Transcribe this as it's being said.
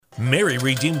Mary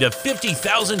redeemed a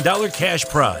 $50,000 cash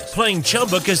prize playing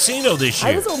Chumba Casino this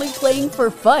year. I was only playing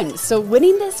for fun, so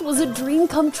winning this was a dream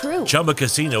come true. Chumba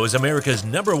Casino is America's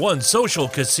 #1 social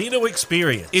casino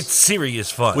experience. It's serious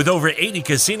fun. With over 80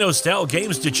 casino-style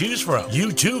games to choose from,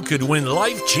 you too could win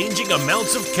life-changing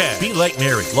amounts of cash. Be like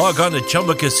Mary. Log on to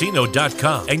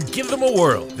ChumbaCasino.com and give them a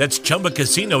whirl. That's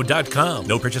ChumbaCasino.com.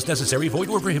 No purchase necessary. Void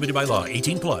where prohibited by law.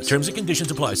 18 plus. Terms and conditions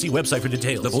apply. See website for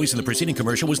details. The voice in the preceding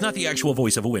commercial was not the actual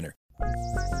voice of a winner.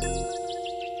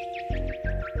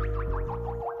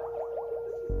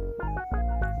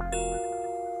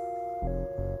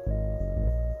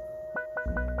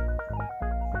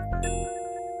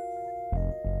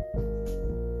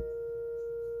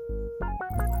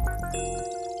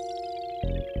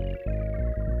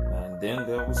 And then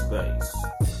there was bass.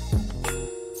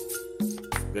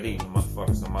 Good evening,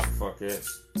 motherfuckers and motherfuckers.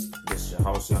 This is your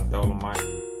host, Young Dolomite,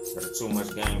 for the Too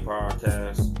Much Game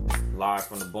podcast, live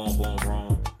from the Boom Boom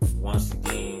Room. Once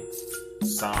again,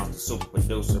 Sounds the super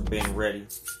producer, been ready.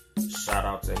 Shout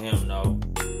out to him, though.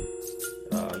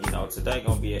 Today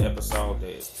gonna be an episode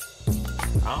that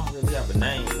I don't really have a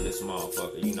name for this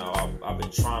motherfucker. I've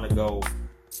been trying to go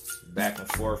back and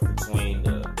forth between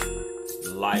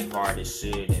the lighthearted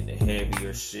shit and the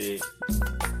heavier shit.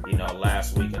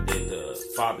 Last week I did the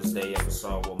Father's Day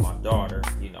episode with my daughter.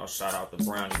 Shout out to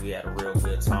Brownie. We had a real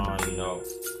good time,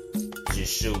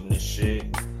 just shooting the shit.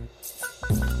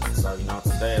 So,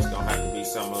 today it's gonna have to be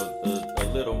something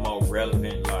a little more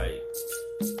relevant, like,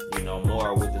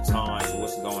 more with the times,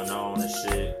 what's going on and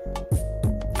shit.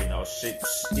 Shit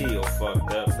still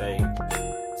fucked up.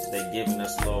 They giving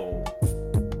us little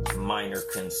minor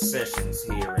concessions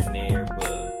here and there,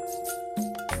 but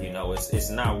it's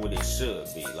not what it should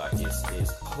be. Like,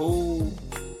 it's cool.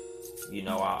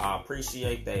 I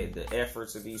appreciate the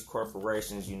efforts of these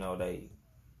corporations.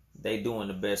 They doing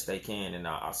the best they can, and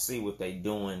I see what they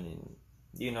doing,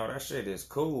 and that shit is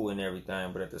cool and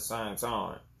everything. But at the same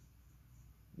time,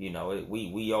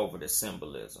 we over the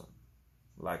symbolism.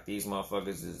 Like, these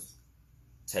motherfuckers is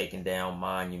taking down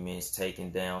monuments,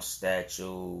 taking down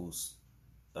statues,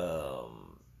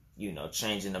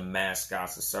 changing the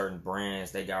mascots of certain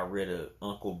brands. They got rid of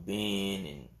Uncle Ben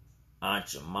and Aunt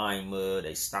Jemima.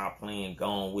 They stopped playing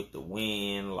Gone with the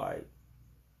Wind. Like,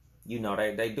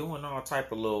 they doing all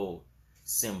type of little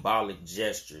symbolic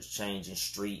gestures, changing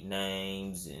street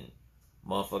names, and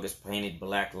motherfuckers painted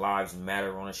Black Lives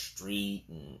Matter on the street,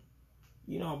 and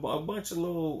a bunch of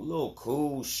little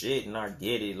cool shit. And I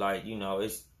get it, like,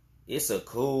 it's a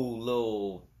cool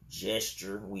little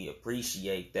gesture. We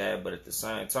appreciate that, but at the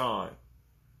same time,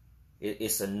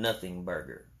 it's a nothing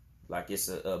burger. Like, it's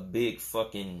a big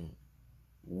fucking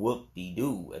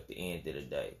whoop-de-doo at the end of the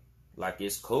day. Like,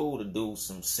 it's cool to do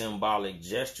some symbolic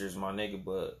gestures, my nigga,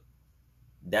 but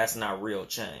that's not real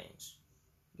change.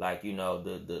 Like,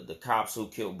 the cops who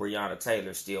killed Breonna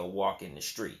Taylor still walking the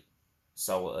street.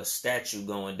 So a statue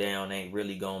going down ain't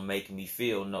really gonna make me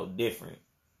feel no different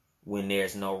when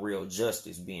there's no real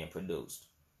justice being produced.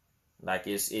 Like,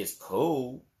 it's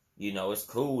cool. It's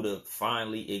cool to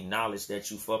finally acknowledge that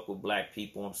you fuck with black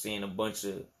people. I'm seeing a bunch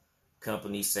of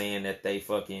companies saying that they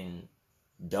fucking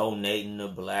donating to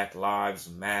Black Lives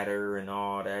Matter and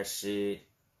all that shit.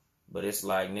 But it's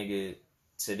like, nigga,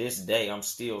 to this day, I'm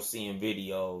still seeing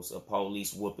videos of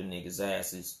police whooping niggas'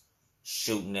 asses,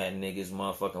 shooting at niggas,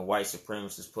 motherfucking white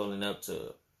supremacists pulling up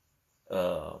to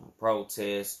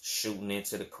protest, shooting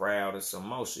into the crowd and some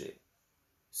more shit.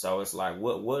 So it's like,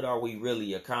 what are we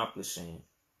really accomplishing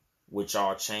with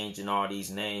y'all changing all these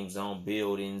names on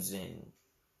buildings and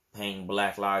painting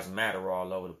Black Lives Matter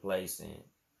all over the place, and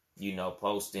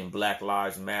posting Black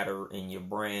Lives Matter in your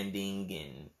branding,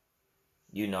 and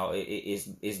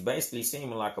it's basically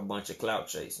seeming like a bunch of clout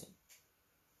chasing.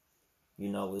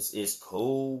 It's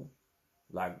cool,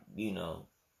 like,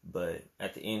 but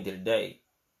at the end of the day,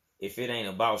 if it ain't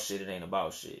about shit, it ain't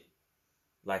about shit.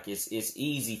 Like, it's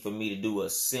easy for me to do a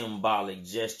symbolic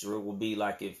gesture. It would be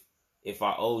like if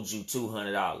I owed you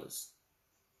 $200,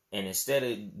 and instead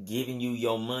of giving you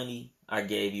your money, I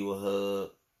gave you a hug.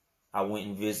 I went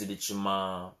and visited your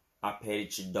mom. I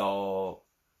petted your dog.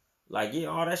 Like, yeah,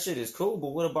 all that shit is cool,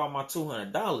 but what about my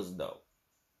 $200 though?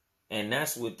 And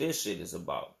that's what this shit is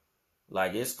about.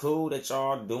 Like, it's cool that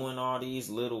y'all doing all these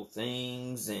little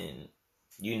things, and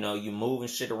you moving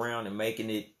shit around and making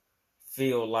it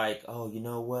feel like, oh, you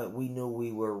know what? We knew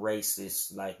we were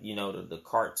racist. Like, the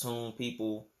cartoon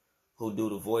people who do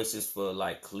the voices for,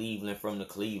 like, Cleveland from the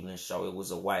Cleveland Show. It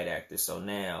was a white actor, so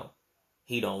now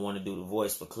he don't want to do the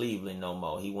voice for Cleveland no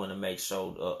more. He want to make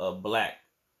sure a black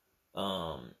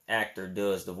actor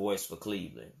does the voice for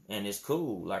Cleveland, and it's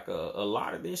cool. Like a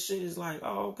lot of this shit is like,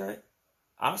 oh, okay,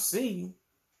 I see you,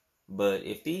 but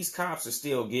if these cops are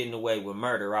still getting away with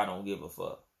murder, I don't give a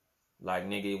fuck. Like,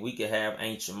 nigga, if we could have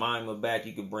Aunt Jemima back,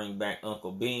 you could bring back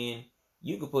Uncle Ben.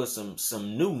 You could put some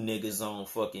new niggas on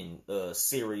fucking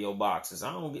cereal boxes.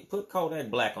 I don't put Kodak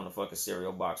Black on the fucking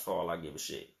cereal box for all I give a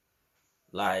shit.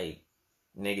 Like,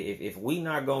 nigga, if we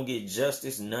not gonna get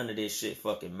justice, none of this shit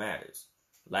fucking matters.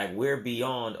 Like, we're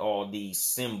beyond all these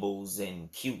symbols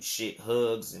and cute shit,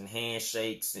 hugs and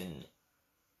handshakes and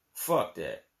fuck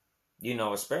that. You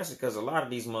know, especially because a lot of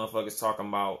these motherfuckers talking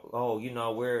about, oh, you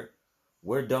know,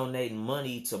 we're donating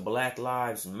money to Black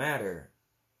Lives Matter.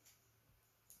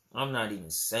 I'm not even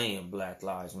saying Black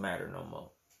Lives Matter no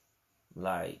more.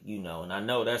 Like, you know, and I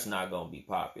know that's not going to be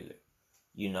popular.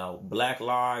 You know, Black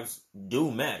lives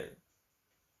do matter.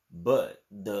 But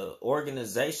the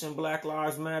organization Black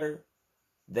Lives Matter,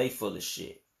 they full of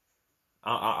shit.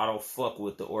 I don't fuck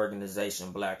with the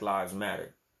organization Black Lives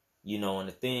Matter. You know, and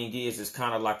the thing is, it's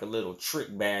kind of like a little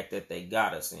trick bag that they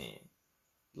got us in.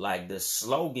 Like, the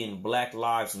slogan Black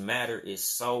Lives Matter is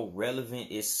so relevant,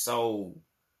 it's so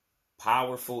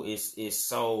powerful, it's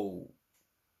so,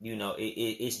 you know,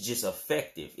 it's just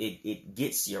effective. It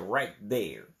gets you right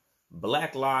there.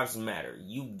 Black Lives Matter.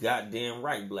 You goddamn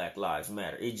right, Black Lives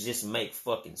Matter. It just make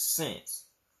fucking sense.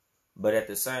 But at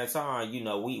the same time, you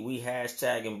know, we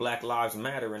hashtagging Black Lives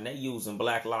Matter, and they using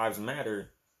Black Lives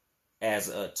Matter as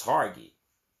a target.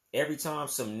 Every time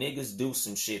some niggas do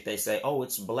some shit, they say, oh,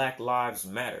 it's Black Lives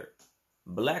Matter.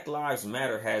 Black Lives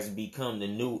Matter has become the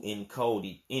new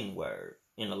encoded N-word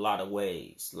in a lot of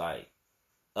ways. Like,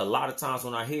 a lot of times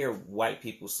when I hear white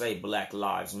people say Black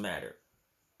Lives Matter,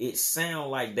 it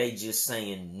sound like they just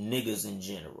saying niggas in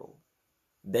general.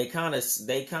 They kind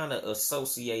of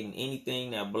associating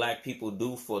anything that black people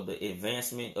do for the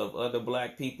advancement of other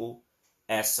black people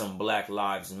as some Black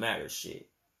Lives Matter shit.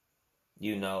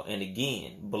 You know, and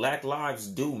again, Black lives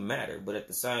do matter, but at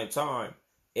the same time,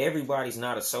 everybody's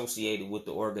not associated with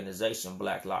the organization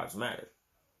Black Lives Matter.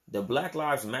 The Black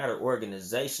Lives Matter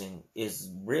organization is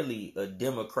really a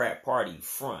Democrat Party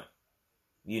front.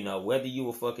 You know, whether you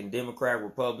a fucking Democrat,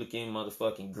 Republican,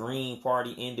 motherfucking Green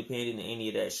Party, Independent, any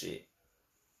of that shit.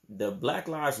 The Black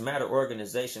Lives Matter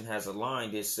organization has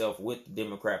aligned itself with the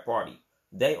Democrat Party.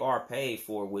 They are paid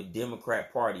for with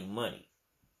Democrat Party money.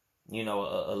 You know,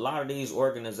 a lot of these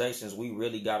organizations, we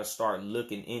really got to start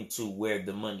looking into where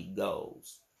the money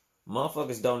goes.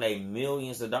 Motherfuckers donate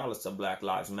millions of dollars to Black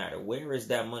Lives Matter. Where is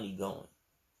that money going?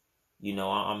 You know,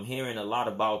 I'm hearing a lot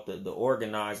about the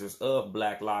organizers of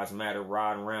Black Lives Matter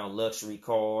riding around luxury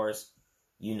cars,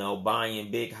 you know,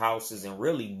 buying big houses and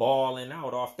really balling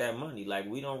out off that money. Like,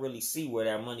 we don't really see where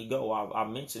that money go. I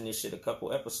mentioned this shit a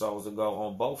couple episodes ago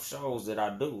on both shows that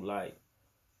I do. Like,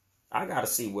 I got to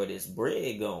see where this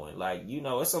bread going. Like, you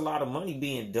know, it's a lot of money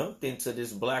being dumped into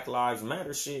this Black Lives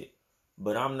Matter shit,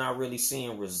 but I'm not really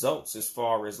seeing results as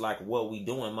far as, like, what we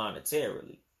doing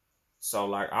monetarily. So,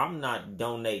 like, I'm not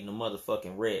donating a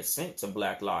motherfucking red cent to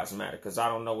Black Lives Matter because I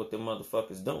don't know what the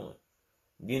motherfuckers doing.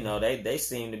 You know, they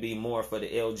seem to be more for the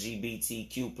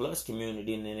LGBTQ plus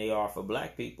community than they are for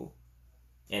black people.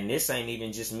 And this ain't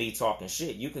even just me talking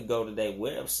shit. You can go to their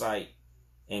website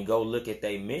and go look at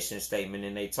their mission statement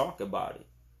and they talk about it.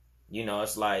 You know,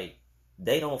 it's like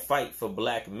they don't fight for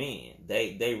black men.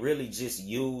 They really just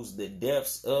use the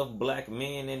deaths of black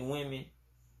men and women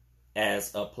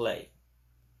as a play.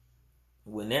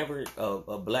 Whenever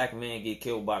a black man get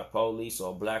killed by the police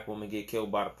or a black woman get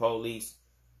killed by the police,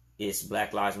 it's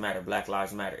Black Lives Matter, Black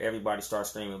Lives Matter. Everybody starts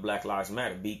screaming Black Lives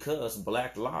Matter because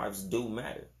black lives do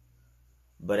matter.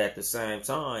 But at the same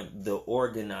time, the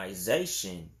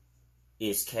organization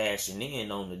is cashing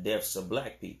in on the deaths of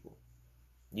black people.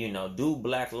 You know, do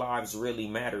black lives really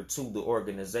matter to the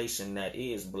organization that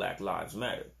is Black Lives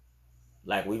Matter?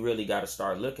 Like, we really got to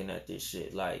start looking at this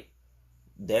shit. Like,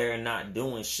 they're not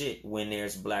doing shit when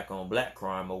there's black on black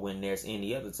crime or when there's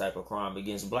any other type of crime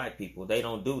against black people. They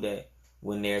don't do that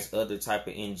when there's other type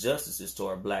of injustices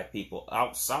toward black people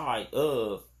outside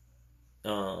of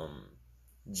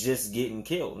just getting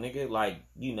killed, nigga. Like,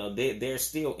 you know, there's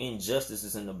still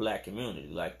injustices in the black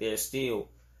community. Like, there's still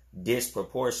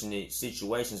disproportionate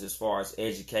situations as far as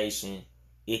education,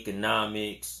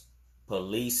 economics,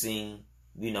 policing,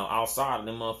 you know, outside of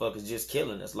them motherfuckers just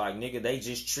killing us. Like, nigga, they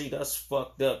just treat us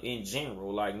fucked up in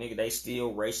general. Like, nigga, they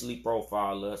still racially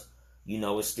profile us. You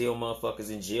know, it's still motherfuckers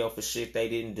in jail for shit they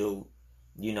didn't do.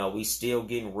 You know, we still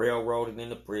getting railroaded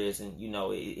into prison. You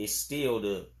know, it's still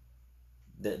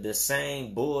the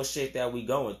same bullshit that we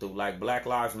going through. Like, Black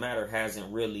Lives Matter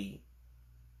hasn't really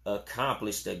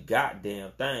accomplished a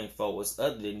goddamn thing for us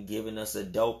other than giving us a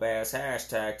dope ass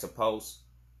hashtag to post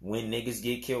when niggas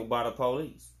get killed by the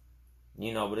police.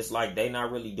 You know, but it's like they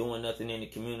not really doing nothing in the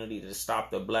community to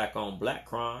stop the black on black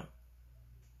crime.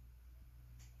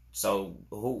 So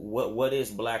what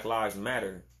is Black Lives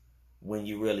Matter when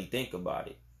you really think about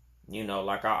it? You know,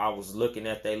 like I was looking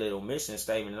at their little mission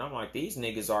statement and I'm like, these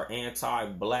niggas are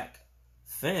anti-black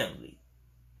family.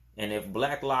 And if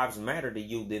Black Lives matter to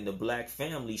you, then the black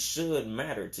family should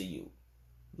matter to you.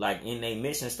 Like in their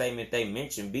mission statement, they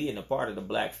mention being a part of the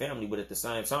black family, but at the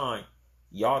same time,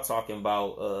 y'all talking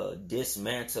about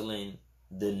dismantling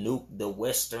the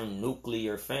Western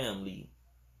nuclear family,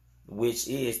 which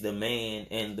is the man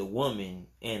and the woman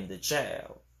and the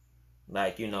child.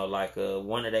 Like, you know, like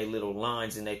one of their little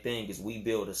lines in their thing is, we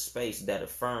build a space that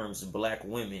affirms black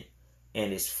women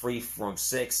and is free from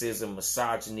sexism,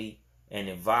 misogyny, and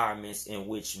environments in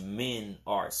which men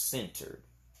are centered.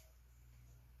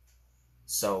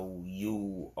 So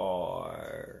you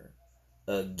are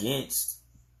against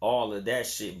all of that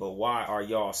shit, but why are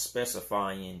y'all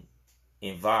specifying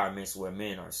environments where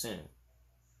men are centered?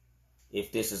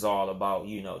 If this is all about,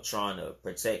 you know, trying to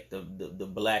protect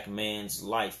the black man's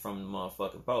life from the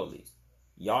motherfucking police.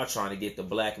 Y'all trying to get the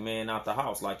black man out the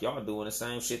house, like y'all doing the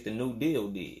same shit the New Deal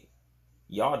did.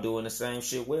 Y'all doing the same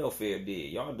shit welfare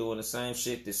did. Y'all doing the same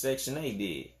shit that Section 8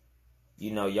 did.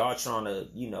 You know, y'all trying to,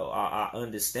 you know, I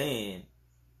understand,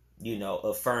 you know,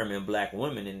 affirming black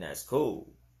women, and that's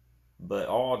cool. But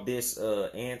all this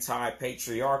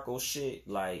anti-patriarchal shit,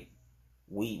 like,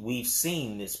 we've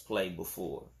seen this play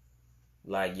before.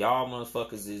 Like, y'all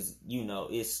motherfuckers is, you know,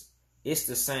 it's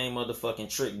the same motherfucking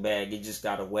trick bag. It just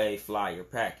got a way flyer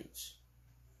package.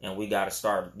 And we got to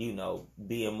start, you know,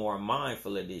 being more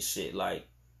mindful of this shit. Like,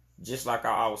 just like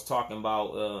I was talking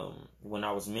about when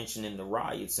I was mentioning the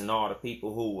riots and all the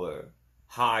people who were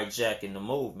hijacking the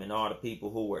movement, all the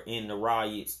people who were in the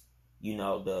riots, you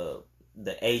know,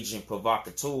 the agent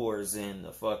provocateurs and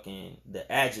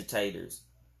the agitators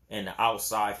and the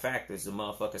outside factors, the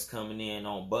motherfuckers coming in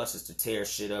on buses to tear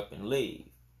shit up and leave.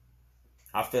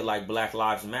 I feel like Black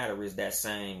Lives Matter is that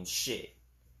same shit.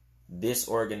 This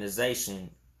organization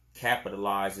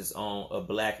capitalizes on a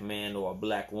black man or a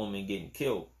black woman getting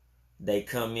killed. They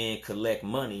come in, collect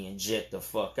money, and jet the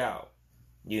fuck out.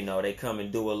 You know, they come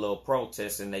and do a little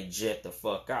protest and they jet the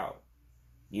fuck out.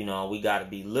 You know, we got to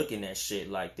be looking at shit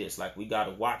like this. Like, we got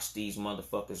to watch these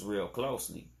motherfuckers real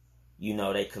closely. You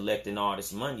know, they collecting all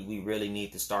this money. We really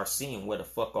need to start seeing where the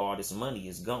fuck all this money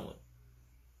is going.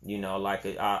 You know, like,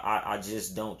 I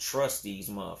just don't trust these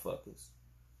motherfuckers.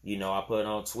 You know, I put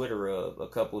on Twitter a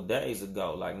couple days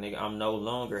ago, like, nigga, I'm no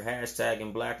longer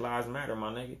hashtagging Black Lives Matter,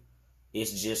 my nigga.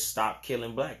 It's just stop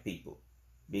killing black people.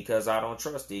 Because I don't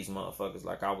trust these motherfuckers.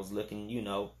 Like, I was looking, you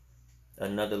know,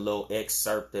 another little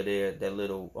excerpt of that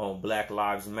little on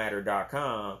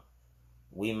blacklivesmatter.com.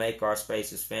 We make our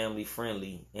spaces family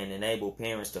friendly and enable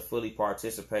parents to fully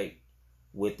participate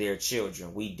with their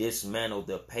children. We dismantle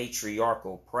the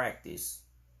patriarchal practice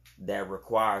that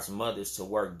requires mothers to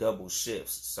work double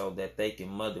shifts so that they can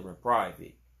mother in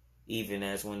private, even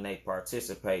as when they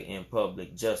participate in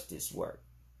public justice work.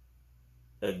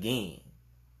 Again,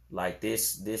 like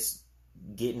this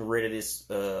getting rid of this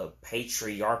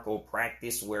patriarchal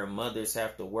practice where mothers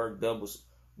have to work doubles.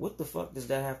 What the fuck does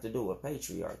that have to do with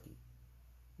patriarchy?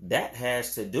 That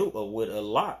has to do with a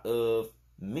lot of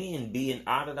men being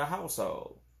out of the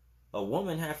household. A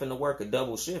woman having to work a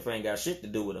double shift ain't got shit to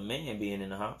do with a man being in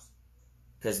the house.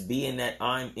 Because being that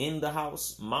I'm in the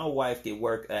house, my wife could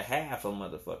work a half a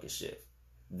motherfucking shift.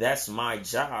 That's my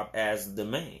job as the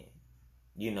man.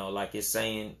 You know, like it's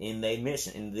saying in their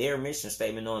mission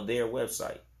statement on their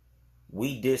website.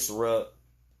 We disrupt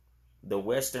the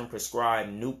Western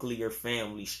prescribed nuclear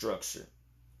family structure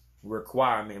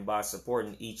requirement by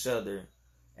supporting each other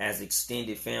as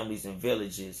extended families and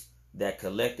villages that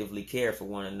collectively care for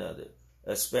one another,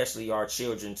 especially our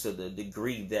children, to the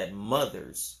degree that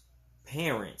mothers,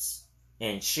 parents,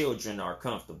 and children are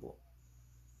comfortable.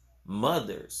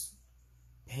 Mothers,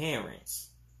 parents,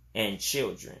 and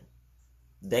children.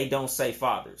 They don't say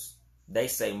fathers. They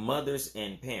say mothers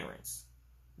and parents.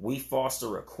 We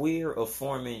foster a queer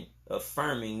affirming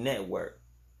network.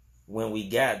 When we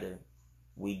gather,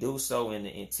 we do so in the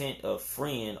intent of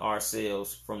freeing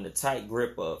ourselves from the tight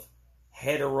grip of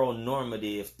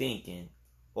heteronormative thinking,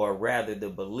 or rather the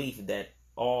belief that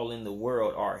all in the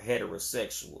world are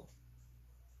heterosexual.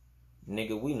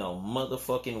 Nigga, we know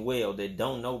motherfucking well that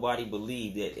don't nobody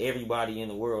believe that everybody in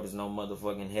the world is no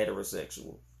motherfucking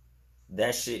heterosexual.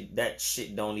 That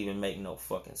shit don't even make no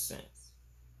fucking sense.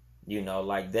 You know,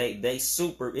 like they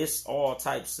super, it's all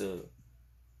types of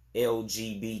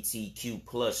LGBTQ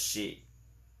plus shit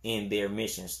in their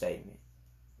mission statement.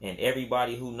 And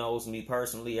everybody who knows me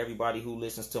personally, everybody who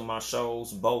listens to my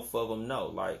shows, both of them know,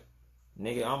 like,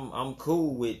 nigga, I'm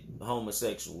cool with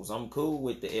homosexuals. I'm cool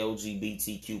with the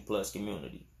LGBTQ plus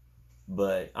community.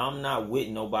 But I'm not with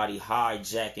nobody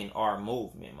hijacking our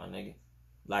movement, my nigga.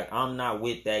 Like, I'm not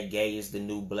with that gay is the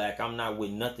new black. I'm not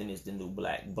with nothing is the new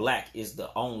black. Black is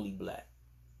the only black.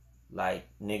 Like,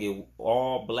 nigga,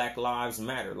 all Black lives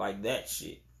matter. Like that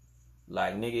shit.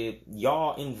 Like, nigga,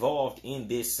 y'all involved in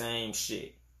this same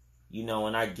shit. You know,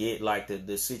 and I get, like,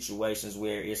 the situations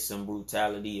where it's some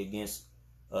brutality against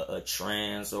a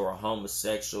trans or a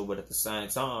homosexual, but at the same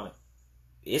time,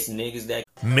 it's niggas that...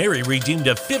 Mary redeemed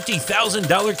a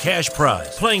 $50,000 cash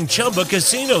prize playing Chumba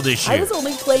Casino this year. I was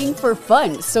only playing for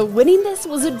fun, so winning this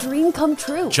was a dream come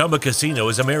true. Chumba Casino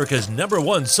is America's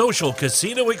 #1 social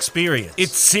casino experience.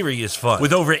 It's serious fun.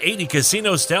 With over 80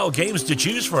 casino-style games to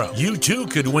choose from, you too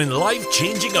could win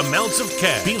life-changing amounts of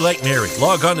cash. Be like Mary.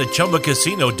 Log on to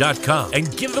ChumbaCasino.com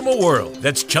and give them a whirl.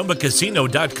 That's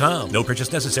ChumbaCasino.com. No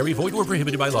purchase necessary. Void or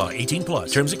prohibited by law. 18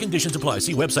 plus. Terms and conditions apply.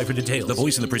 See website for details. The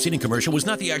voice in the preceding commercial was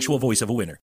not the actual voice of a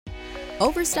winner.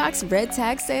 Overstock's Red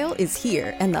Tag Sale is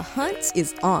here, and the hunt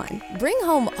is on. Bring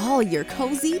home all your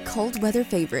cozy, cold weather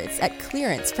favorites at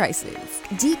clearance prices.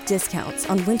 Deep discounts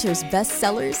on winter's best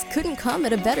sellers couldn't come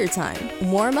at a better time.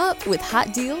 Warm up with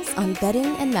hot deals on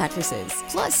bedding and mattresses.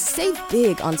 Plus, save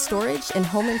big on storage and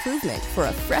home improvement for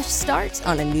a fresh start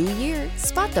on a new year.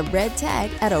 Spot the red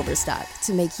tag at Overstock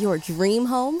to make your dream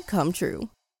home come true.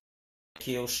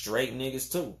 Kill straight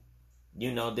niggas too.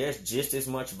 You know, there's just as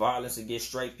much violence against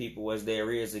straight people as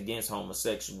there is against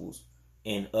homosexuals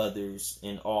and others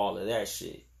and all of that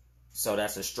shit. So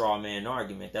that's a straw man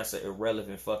argument. That's an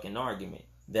irrelevant fucking argument.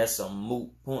 That's a moot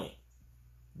point.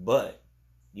 But,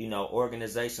 you know,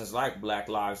 organizations like Black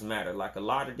Lives Matter, like a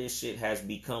lot of this shit has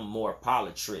become more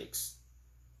politics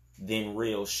than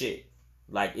real shit.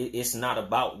 Like, it's not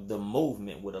about the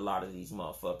movement with a lot of these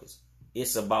motherfuckers.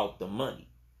 It's about the money.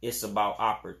 It's about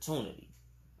opportunity.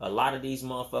 A lot of these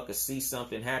motherfuckers see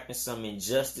something happen, some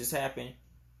injustice happen,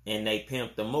 and they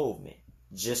pimp the movement.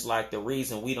 Just like the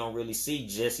reason we don't really see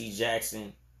Jesse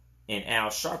Jackson and Al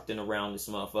Sharpton around this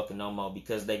motherfucker no more,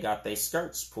 because they got their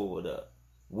skirts pulled up.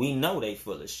 We know they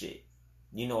full of shit.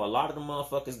 You know, a lot of the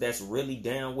motherfuckers that's really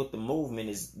down with the movement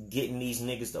is getting these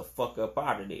niggas the fuck up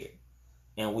out of there.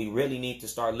 And we really need to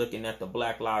start looking at the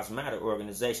Black Lives Matter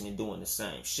organization and doing the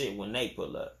same shit when they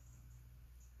pull up.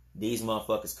 These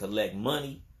motherfuckers collect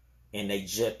money and they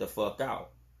jet the fuck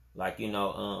out. Like, you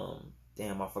know,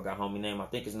 damn, I forgot homie name. I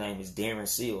think his name is Darren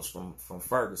Seals from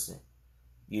Ferguson.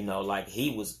 You know, like,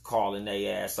 he was calling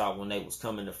their ass out when they was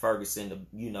coming to Ferguson to,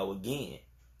 you know, again.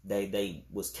 They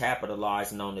was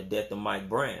capitalizing on the death of Mike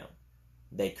Brown.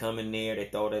 They come in there, they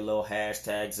throw their little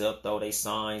hashtags up, throw their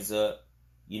signs up.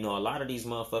 You know, a lot of these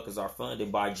motherfuckers are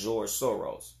funded by George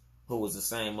Soros, who was the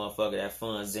same motherfucker that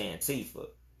funds Antifa.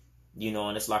 You know,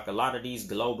 and it's like a lot of these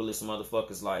globalist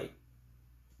motherfuckers, like,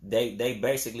 they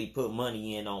basically put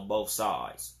money in on both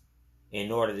sides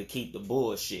in order to keep the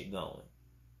bullshit going.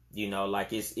 You know,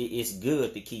 like, it's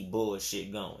good to keep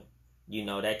bullshit going. You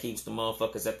know, that keeps the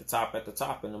motherfuckers at the top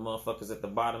and the motherfuckers at the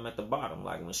bottom.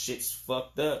 Like, when shit's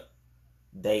fucked up,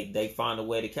 they find a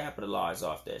way to capitalize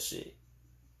off that shit.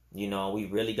 You know, we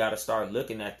really got to start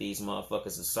looking at these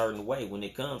motherfuckers a certain way when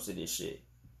it comes to this shit.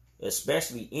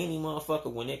 Especially any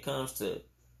motherfucker when it comes to,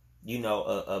 you know,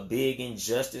 a big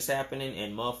injustice happening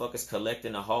and motherfuckers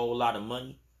collecting a whole lot of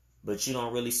money, but you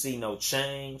don't really see no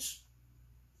change.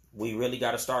 We really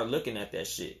got to start looking at that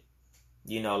shit.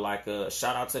 You know, like,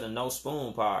 shout out to the No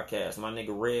Spoon podcast, my nigga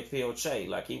Red Pill Che.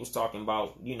 Like, he was talking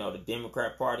about, you know, the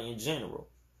Democrat Party in general.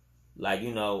 Like,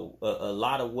 you know, a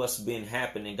lot of what's been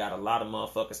happening got a lot of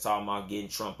motherfuckers talking about getting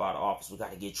Trump out of office. We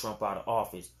got to get Trump out of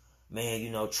office. Man, you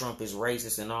know, Trump is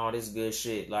racist and all this good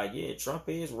shit. Like, yeah, Trump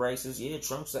is racist. Yeah,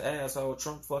 Trump's an asshole.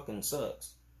 Trump fucking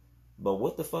sucks. But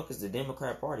what the fuck is the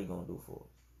Democrat Party gonna do for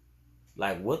it?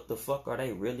 Like, what the fuck are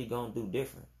they really gonna do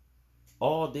different?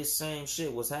 All this same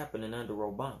shit was happening under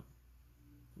Obama.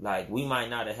 Like, we might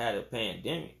not have had a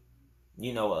pandemic.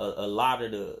 You know, a lot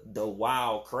of the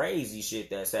wild, crazy shit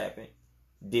that's happened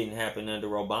didn't happen under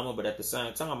Obama. But at the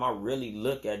same time, I really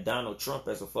look at Donald Trump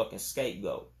as a fucking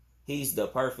scapegoat. He's the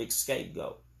perfect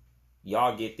scapegoat.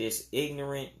 Y'all get this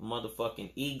ignorant,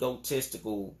 motherfucking,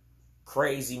 egotistical,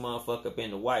 crazy motherfucker up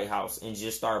in the White House and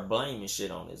just start blaming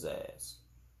shit on his ass.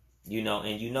 You know,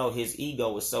 and you know his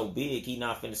ego is so big, he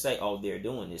not finna say, oh, they're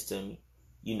doing this to me.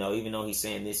 You know, even though he's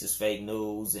saying this is fake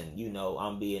news and, you know,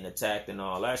 I'm being attacked and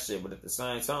all that shit. But at the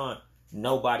same time,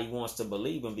 nobody wants to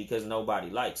believe him because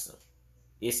nobody likes him.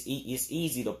 it's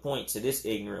easy to point to this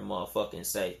ignorant motherfucker and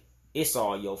say, it's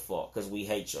all your fault because we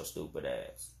hate your stupid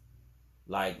ass.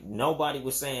 Like, nobody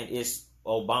was saying it's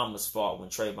Obama's fault when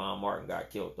Trayvon Martin got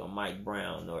killed, or Mike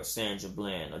Brown, or Sandra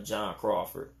Bland, or John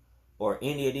Crawford, or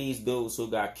any of these dudes who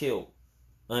got killed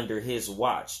under his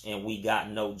watch and we got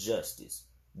no justice.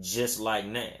 Just like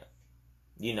now.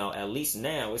 You know, at least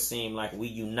now it seemed like we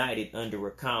united under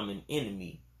a common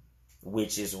enemy,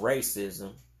 which is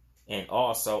racism, and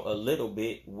also a little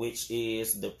bit, which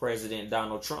is the President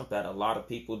Donald Trump, that a lot of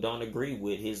people don't agree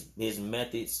with his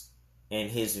methods and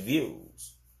his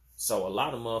views. So a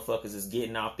lot of motherfuckers is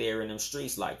getting out there in them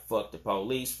streets like, fuck the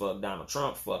police, fuck Donald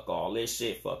Trump, fuck all this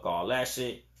shit, fuck all that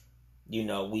shit. You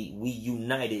know, we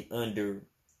united under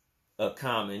a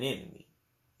common enemy.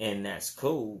 And that's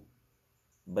cool.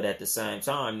 But at the same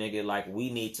time, nigga, like,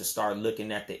 we need to start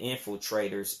looking at the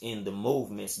infiltrators in the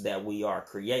movements that we are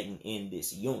creating in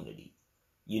this unity.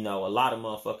 You know, a lot of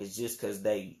motherfuckers, just because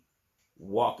they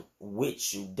walk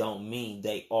with you don't mean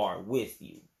they are with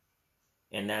you.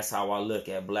 And that's how I look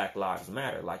at Black Lives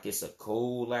Matter. Like, it's a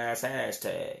cool ass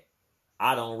hashtag.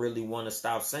 I don't really want to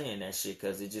stop saying that shit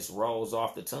because it just rolls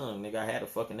off the tongue. Nigga, I had a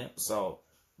fucking episode,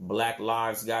 Black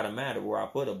Lives Gotta Matter, where I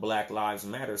put a Black Lives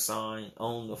Matter sign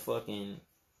on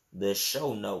the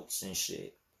show notes and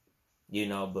shit. You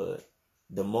know, but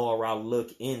the more I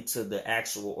look into the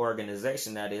actual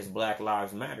organization that is Black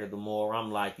Lives Matter, the more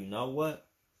I'm like, you know what?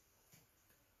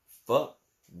 Fuck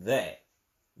that.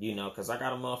 You know, because I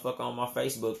got a motherfucker on my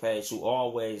Facebook page who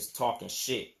always talking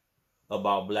shit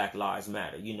about Black Lives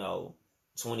Matter. You know,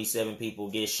 27 people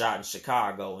get shot in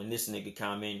Chicago, and this nigga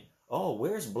comment, oh,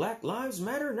 where's Black Lives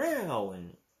Matter now?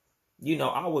 And, you know,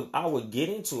 I would get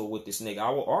into it with this nigga. I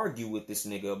would argue with this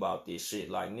nigga about this shit.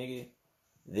 Like, nigga,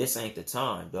 this ain't the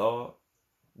time, dog.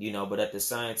 You know, but at the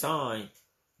same time,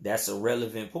 that's a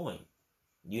relevant point.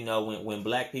 You know, when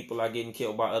black people are getting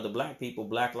killed by other black people,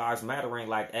 Black Lives Matter ain't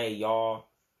like, hey, y'all,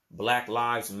 Black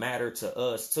Lives Matter to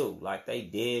us too. Like, they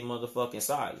dead motherfucking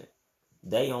silent.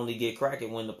 They only get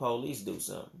cracking when the police do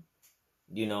something.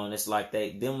 You know, and it's like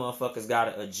them motherfuckers got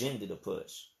an agenda to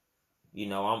push. You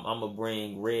know, I'm gonna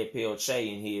bring Red Pill Che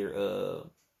in here,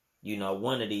 you know,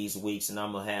 one of these weeks, and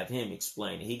I'm gonna have him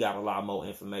explain it. He got a lot more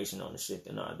information on the shit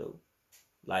than I do.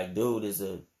 Like, dude is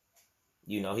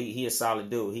you know, he a solid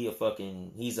dude.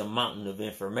 He's a mountain of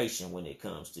information when it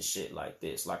comes to shit like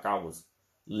this. Like, I was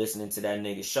listening to that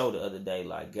nigga show the other day,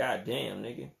 like, goddamn,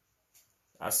 nigga,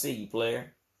 I see you,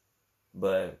 player.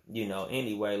 But, you know,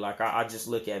 anyway, like, I just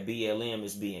look at BLM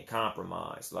as being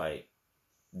compromised. Like,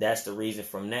 that's the reason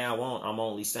from now on, I'm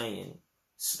only saying,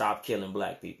 stop killing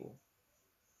black people.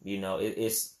 You know,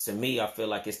 it's, to me, I feel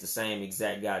like it's the same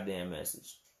exact goddamn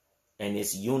message. And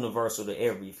it's universal to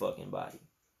every fucking body.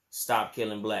 Stop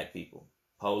killing black people.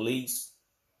 Police,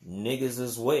 niggas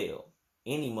as well.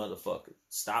 Any motherfucker.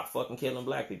 Stop fucking killing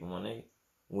black people, my nigga.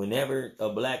 Whenever a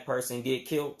black person get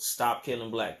killed, stop killing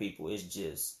black people. It's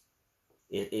just,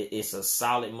 it's a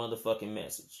solid motherfucking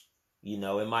message. You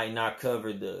know, it might not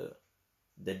cover the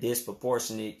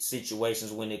disproportionate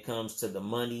situations when it comes to the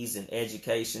monies and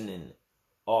education and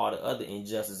all the other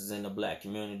injustices in the black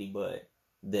community, but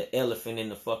the elephant in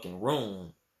the fucking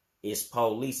room is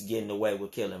police getting away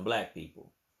with killing black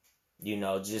people. You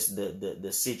know, just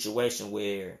the situation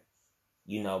where,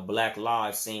 you know, black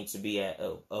lives seem to be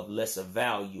of lesser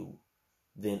value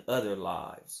than other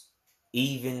lives,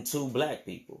 even to black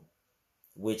people,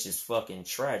 which is fucking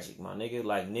tragic, my nigga.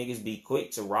 Like, niggas be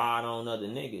quick to ride on other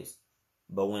niggas,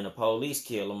 but when the police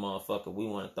kill a motherfucker, we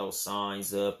want to throw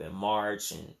signs up and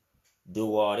march and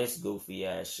do all this goofy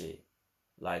ass shit.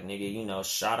 Like, nigga, you know,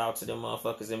 shout out to them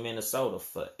motherfuckers in Minnesota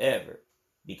forever,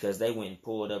 because they went and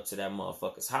pulled up to that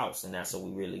motherfucker's house, and that's what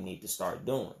we really need to start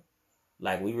doing.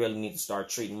 Like, we really need to start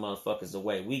treating motherfuckers the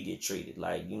way we get treated.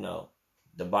 Like, you know,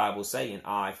 the Bible say an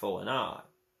eye for an eye.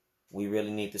 We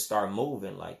really need to start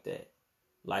moving like that.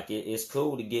 Like, it's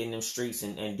cool to get in them streets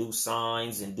and do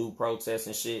signs and do protests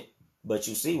and shit, but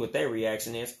you see what their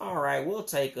reaction is. All right, we'll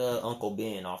take Uncle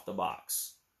Ben off the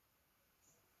box.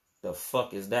 The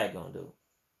fuck is that gonna do?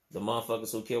 The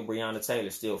motherfuckers who killed Breonna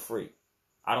Taylor still free.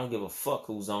 I don't give a fuck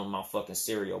who's on my fucking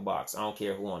cereal box. I don't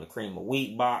care who on the cream of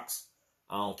wheat box.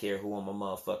 I don't care who on my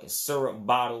motherfucking syrup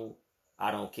bottle.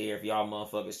 I don't care if y'all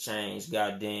motherfuckers change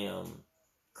goddamn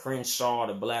Crenshaw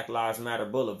to Black Lives Matter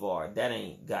Boulevard. That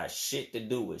ain't got shit to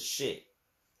do with shit.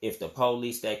 If the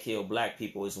police that kill black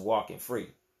people is walking free.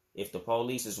 If the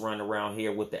police is running around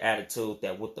here with the attitude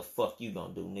that what the fuck you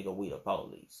gonna do, nigga, we the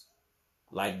police.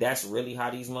 Like, that's really how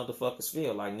these motherfuckers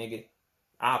feel. Like, nigga,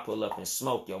 I'll pull up and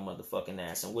smoke your motherfucking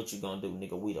ass, and what you gonna do,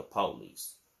 nigga, we the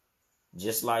police.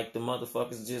 Just like the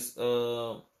motherfuckers just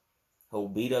who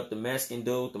beat up the Mexican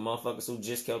dude, the motherfuckers who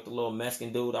just killed the little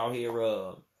Mexican dude out here,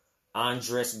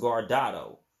 Andres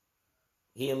Guardado.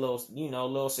 He a little,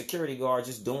 little security guard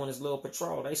just doing his little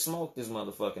patrol. They smoked his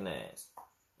motherfucking ass.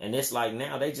 And it's like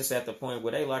now they just at the point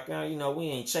where they like, oh, we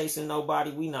ain't chasing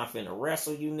nobody. We not finna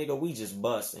wrestle you, nigga. We just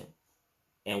busting.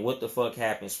 And what the fuck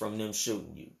happens from them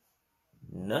shooting you?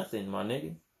 Nothing, my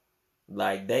nigga.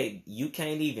 Like you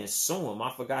can't even sue them.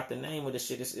 I forgot the name of the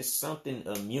shit. It's something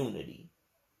immunity.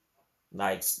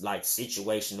 Like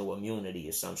situational immunity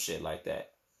or some shit like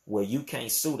that. Where you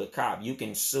can't sue the cop. You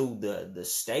can sue the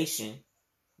station.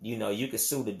 You can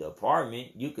sue the department.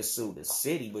 You can sue the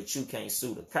city, but you can't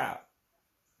sue the cop.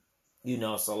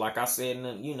 So like I said,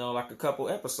 like a couple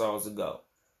episodes ago,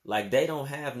 like they don't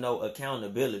have no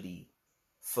accountability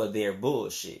for their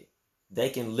bullshit. They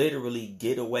can literally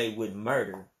get away with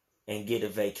murder and get a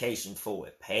vacation for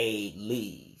it, paid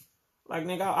leave. Like,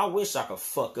 nigga, I wish I could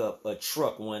fuck up a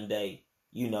truck one day,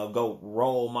 go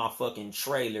roll my fucking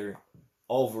trailer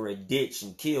over a ditch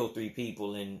and kill 3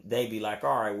 people, and they be like,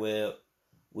 all right, well,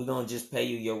 we're going to just pay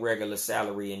you your regular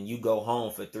salary and you go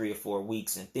home for 3 or 4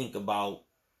 weeks and think about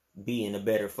being a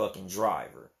better fucking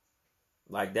driver.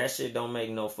 Like, that shit don't make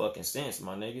no fucking sense,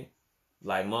 my nigga.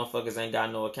 Like, motherfuckers ain't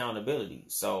got no accountability.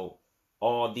 So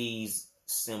all these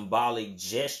symbolic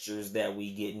gestures that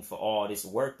we getting for all this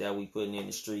work that we putting in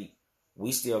the street,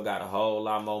 we still got a whole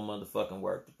lot more motherfucking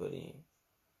work to put in.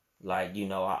 Like,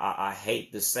 I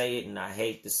hate to say it and I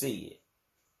hate to see it,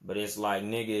 but it's like,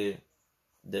 nigga,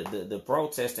 the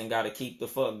protesting got to keep the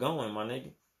fuck going, my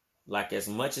nigga. Like, as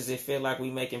much as it feel like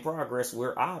we making progress,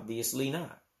 we're obviously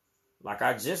not. Like,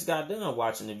 I just got done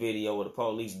watching the video of the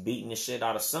police beating the shit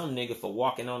out of some nigga for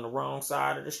walking on the wrong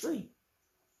side of the street.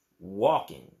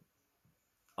 Walking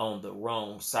on the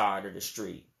wrong side of the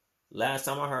street. Last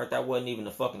time I heard, that wasn't even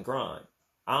a fucking crime.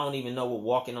 I don't even know what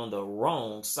walking on the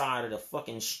wrong side of the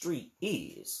fucking street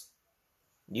is.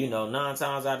 9 times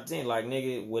out of 10, like,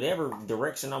 nigga, whatever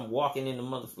direction I'm walking in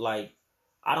the like,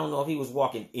 I don't know if he was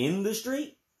walking in the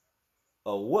street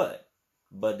or what.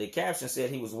 But the caption said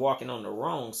he was walking on the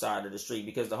wrong side of the street,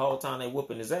 because the whole time they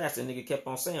whooping his ass, the nigga kept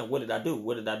on saying, what did I do?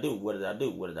 What did I do? What did I do?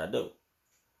 What did I do?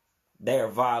 They are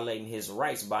violating his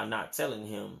rights by not telling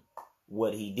him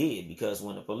what he did, because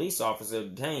when a police officer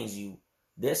detains you,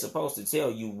 they're supposed to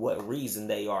tell you what reason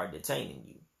they are detaining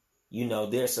you.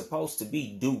 There's supposed to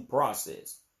be due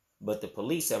process. But the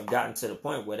police have gotten to the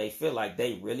point where they feel like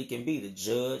they really can be the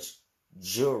judge,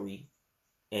 jury,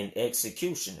 and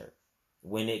executioner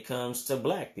when it comes to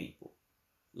black people.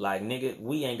 Like, nigga,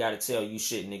 we ain't got to tell you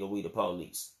shit, nigga, we the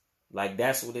police. Like,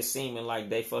 that's what it's seeming like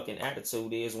they fucking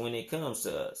attitude is when it comes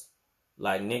to us.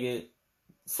 Like, nigga,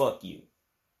 fuck you.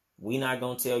 We not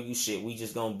gonna tell you shit. We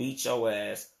just gonna beat your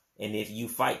ass. And if you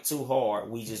fight too hard,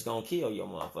 we just gonna kill your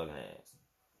motherfucking ass.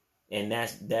 And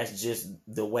that's just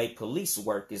the way police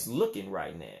work is looking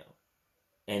right now.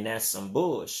 And that's some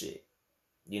bullshit.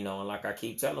 And like I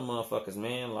keep telling motherfuckers,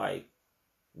 man, like,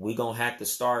 we gonna have to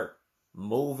start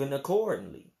moving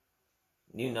accordingly.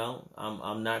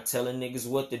 I'm not telling niggas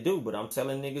what to do, but I'm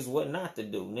telling niggas what not to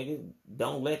do. Nigga,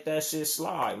 don't let that shit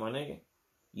slide, my nigga.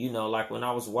 Like when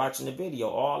I was watching the video,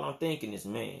 all I'm thinking is,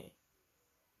 man,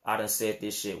 I done said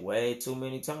this shit way too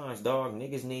many times, dog.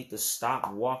 Niggas need to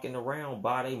stop walking around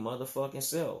by they motherfucking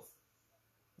self.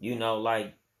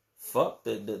 Like, fuck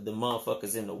the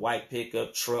motherfuckers in the white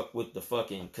pickup truck with the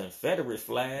fucking Confederate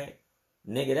flag.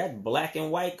 Nigga, that black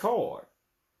and white car.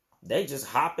 They just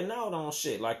hopping out on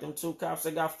shit. Like them 2 cops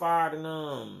that got fired in,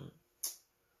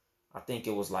 I think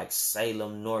it was like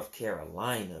Salem, North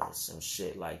Carolina or some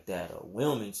shit like that. Or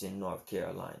Wilmington, North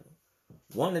Carolina.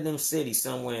 One of them cities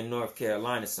somewhere in North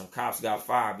Carolina, some cops got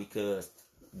fired because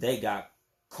they got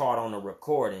caught on a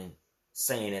recording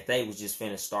saying that they was just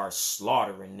finna start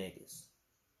slaughtering niggas.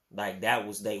 Like, that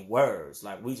was they words.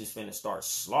 Like, we just finna start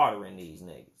slaughtering these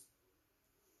niggas.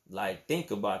 Like,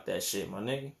 think about that shit, my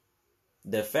nigga.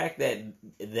 The fact that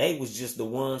they was just the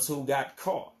ones who got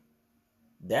caught.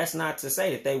 That's not to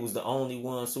say that they was the only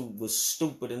ones who was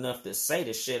stupid enough to say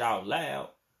the shit out loud.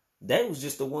 They was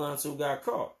just the ones who got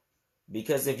caught.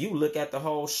 Because if you look at the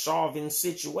whole Chauvin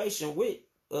situation with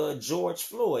George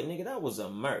Floyd, nigga, that was a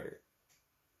murder.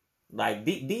 Like,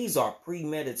 these are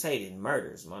premeditated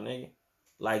murders, my nigga.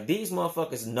 Like, these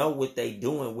motherfuckers know what they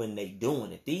doing when they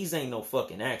doing it. These ain't no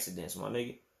fucking accidents, my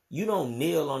nigga. You don't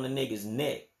kneel on a nigga's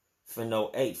neck for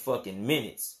no 8 fucking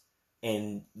minutes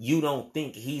and you don't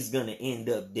think he's gonna end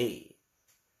up dead.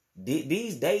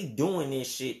 They doing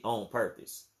this shit on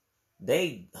purpose.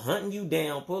 They hunting you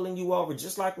down, pulling you over,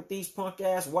 just like with these punk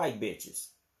ass white bitches.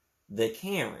 The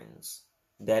Karens.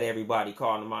 that everybody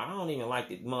calling them out. I don't even like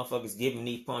the motherfuckers giving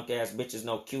these punk ass bitches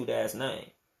no cute ass name.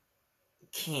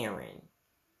 Karen.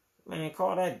 Man,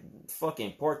 call that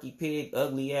fucking Porky Pig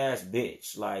ugly ass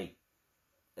bitch. Like,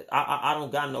 I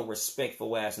don't got no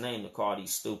respectful ass name to call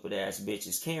these stupid ass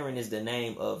bitches. Karen is the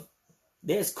name of,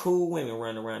 there's cool women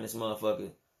running around this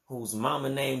motherfucker whose mama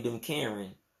named them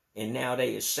Karen, and now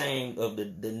they ashamed of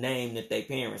the name that their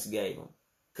parents gave them.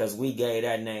 Because we gave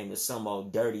that name to some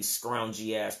old dirty,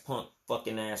 scroungy ass, punk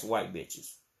fucking ass white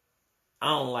bitches. I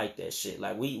don't like that shit.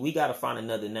 Like, we got to find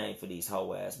another name for these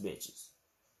hoe ass bitches.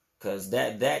 Because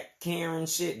that Karen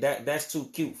shit, that's too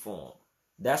cute for them.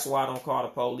 That's why I don't call the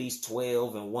police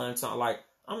 12 and one time. Like,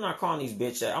 I'm not calling these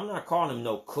bitches, I'm not calling them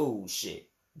no cool shit.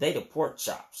 They the pork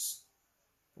chops.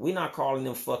 We not calling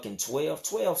them fucking 12.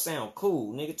 12 sound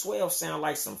cool, nigga. 12 sound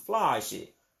like some fly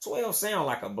shit. 12 sound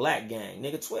like a black gang,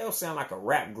 nigga. 12 sound like a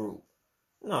rap group.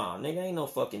 Nah, nigga, ain't no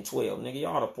fucking 12, nigga.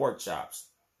 Y'all the pork chops.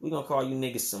 We gonna call you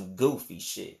niggas some goofy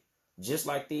shit. Just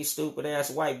like these stupid ass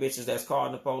white bitches that's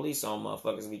calling the police on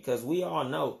motherfuckers, because we all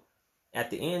know at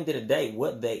the end of the day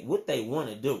what they want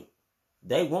to do.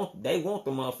 They want the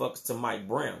motherfuckers to Mike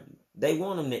Brown you. They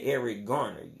want them to Eric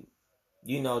Garner you.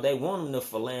 You know, they want them to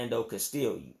Philando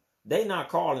Castile you. They not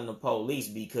calling the police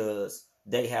because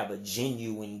they have a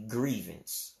genuine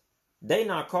grievance. They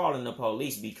not calling the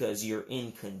police because you're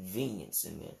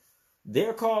inconveniencing them.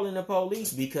 They're calling the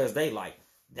police because they like,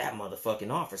 that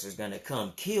motherfucking officer's gonna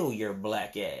come kill your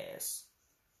black ass.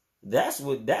 That's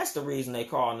the reason they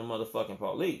calling the motherfucking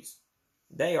police.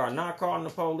 They are not calling the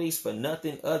police for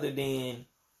nothing other than,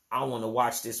 I want to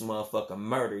watch this motherfucker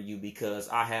murder you because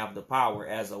I have the power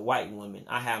as a white woman.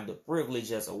 I have the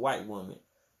privilege as a white woman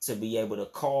to be able to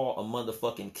call a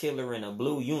motherfucking killer in a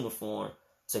blue uniform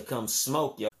to come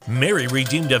smoke your. Mary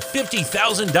redeemed a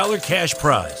 $50,000 cash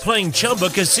prize playing Chumba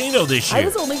Casino this year. I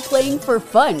was only playing for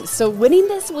fun, so winning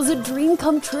this was a dream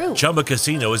come true. Chumba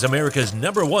Casino is America's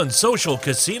 #1 social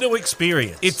casino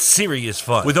experience. It's serious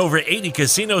fun. With over 80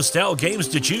 casino-style games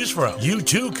to choose from, you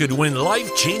too could win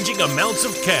life-changing amounts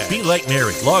of cash. Be like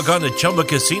Mary. Log on to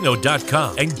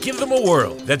ChumbaCasino.com and give them a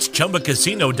whirl. That's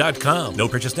ChumbaCasino.com. No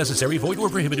purchase necessary. Void or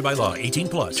prohibited by law. 18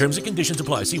 plus. Terms and conditions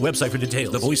apply. See website for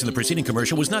details. The voice in the preceding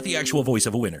commercial was not the actual voice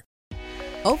of a winner.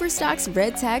 Overstock's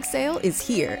Red Tag Sale is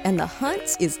here and the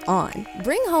hunt is on.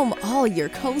 Bring home all your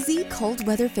cozy, cold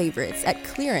weather favorites at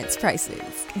clearance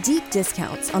prices. Deep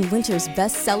discounts on winter's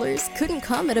best sellers couldn't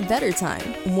come at a better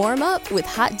time. Warm up with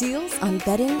hot deals on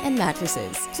bedding and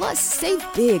mattresses. Plus, save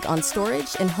big on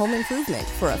storage and home improvement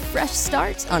for a fresh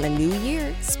start on a new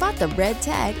year. Spot the red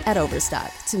tag at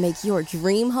Overstock to make your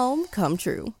dream home come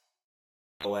true.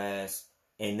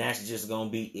 And that's just gonna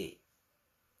be it.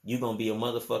 You're going to be a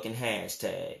motherfucking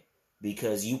hashtag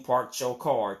because you parked your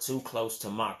car too close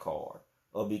to my car,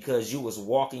 or because you was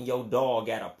walking your dog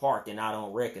at a park and I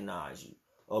don't recognize you,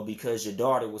 or because your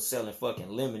daughter was selling fucking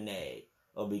lemonade,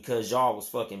 or because y'all was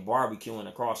fucking barbecuing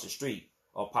across the street,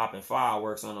 or popping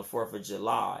fireworks on the 4th of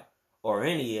July, or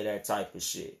any of that type of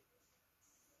shit.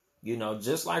 You know,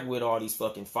 just like with all these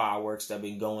fucking fireworks that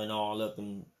been going all up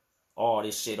and all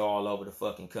this shit all over the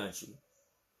fucking country.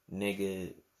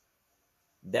 Nigga,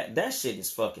 that shit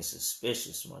is fucking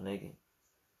suspicious, my nigga.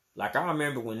 Like, I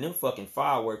remember when them fucking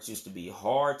fireworks used to be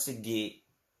hard to get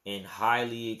and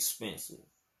highly expensive.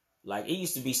 Like, it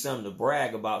used to be something to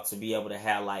brag about to be able to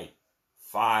have like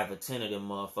 5 or 10 of them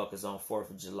motherfuckers on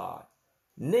 4th of July.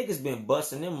 Niggas been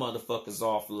busting them motherfuckers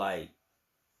off like,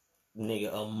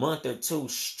 nigga, a month or 2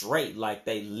 straight, like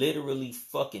they literally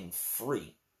fucking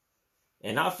free.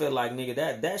 And I feel like,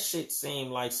 nigga, that shit seemed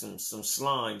like some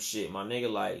slime shit, my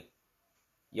nigga. Like,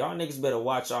 y'all niggas better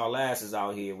watch y'all asses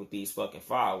out here with these fucking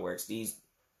fireworks. These,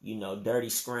 you know, dirty,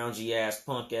 scroungy ass,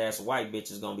 punk ass white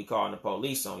bitches gonna be calling the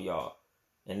police on y'all.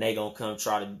 And they gonna come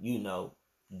try to, you know,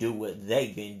 do what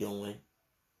they been doing.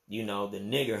 You know, the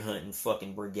nigger hunting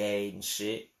fucking brigade and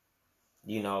shit.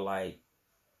 You know, like,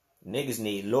 niggas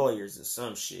need lawyers or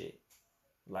some shit.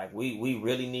 Like, we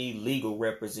really need legal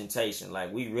representation.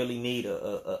 Like, we really need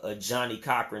a Johnny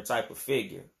Cochran type of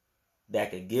figure that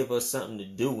could give us something to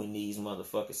do in these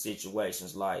motherfucking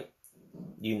situations. Like,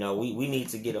 you know, we need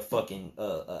to get a fucking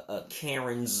a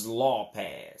Karen's law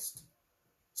passed.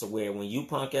 So where when you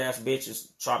punk ass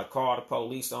bitches try to call the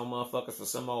police on motherfuckers for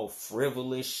some old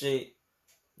frivolous shit,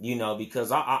 you know,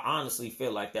 because I honestly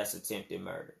feel like that's attempted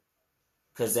murder.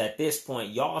 Because at this point,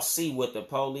 y'all see what the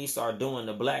police are doing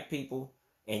to black people,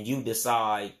 and you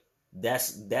decide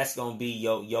that's going to be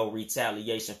your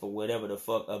retaliation for whatever the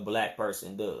fuck a black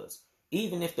person does.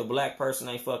 Even if the black person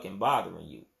ain't fucking bothering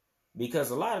you.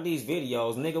 Because a lot of these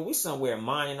videos, nigga, we somewhere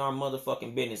minding our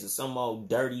motherfucking business and some old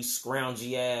dirty,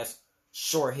 scroungy ass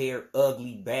short-haired,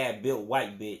 ugly, bad-built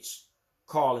white bitch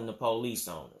calling the police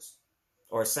on us.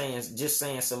 Or just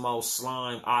saying some old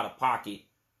slime out of pocket,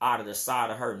 out of the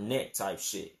side of her neck type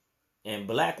shit. And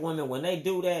black women, when they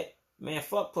do that, man,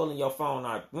 fuck pulling your phone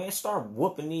out. Man, start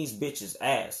whooping these bitches'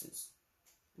 asses.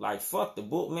 Like, fuck the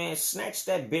book, man. Snatch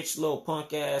that bitch little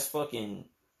punk ass fucking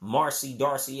Marcy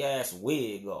Darcy ass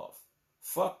wig off.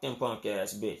 Fuck them punk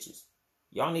ass bitches.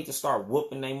 Y'all need to start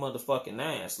whooping they motherfucking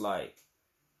ass. Like,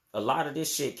 a lot of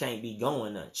this shit can't be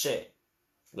going unchecked.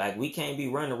 Like, we can't be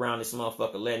running around this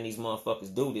motherfucker letting these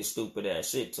motherfuckers do this stupid ass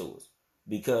shit to us.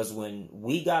 Because when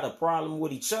we got a problem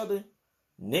with each other,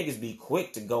 niggas be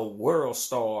quick to go world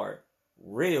star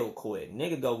real quick.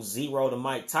 Nigga go 0 to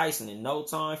Mike Tyson in no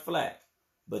time flat.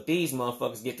 But these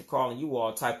motherfuckers get to calling you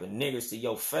all type of niggers to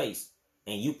your face.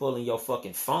 And you pulling your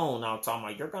fucking phone out talking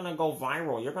about, you're gonna go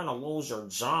viral. You're gonna lose your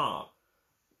job.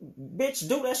 Bitch,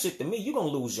 do that shit to me. You gonna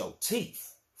lose your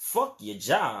teeth. Fuck your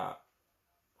job.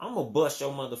 I'm gonna bust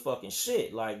your motherfucking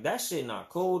shit. Like, that shit not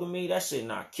cool to me. That shit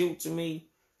not cute to me.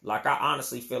 Like, I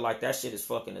honestly feel like that shit is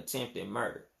fucking attempted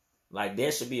murder. Like,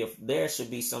 there should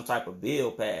be some type of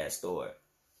bill passed or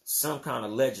some kind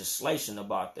of legislation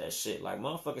about that shit. Like,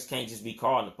 motherfuckers can't just be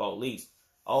calling the police.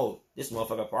 Oh, this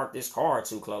motherfucker parked this car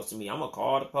too close to me. I'm gonna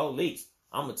call the police.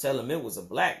 I'm gonna tell him it was a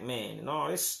black man and all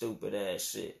this stupid ass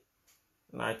shit.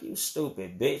 Like, you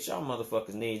stupid bitch. Y'all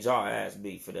motherfuckers need y'all ass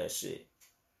beat for that shit.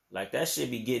 Like, that shit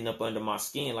be getting up under my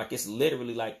skin. Like, it's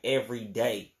literally like every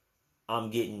day I'm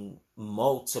getting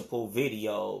multiple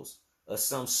videos of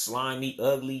some slimy,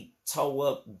 ugly,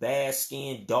 toe-up,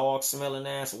 bad-skinned, dog-smelling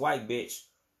ass white bitch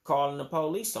calling the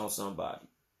police on somebody.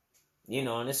 You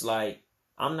know, and it's like,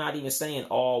 I'm not even saying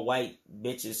all white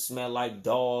bitches smell like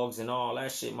dogs and all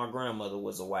that shit. My grandmother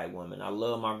was a white woman. I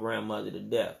love my grandmother to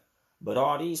death. But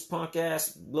all these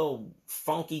punk-ass, little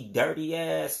funky,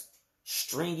 dirty-ass,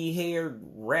 stringy-haired,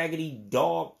 raggedy,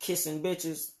 dog-kissing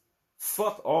bitches,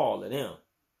 fuck all of them.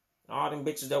 All them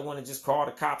bitches that want to just call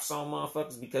the cops on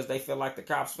motherfuckers because they feel like the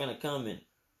cops finna come and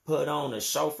put on a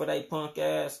show for they punk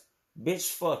ass. Bitch,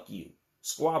 fuck you.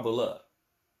 Squabble up.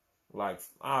 Like,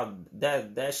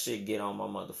 that shit get on my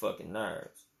motherfucking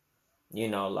nerves. You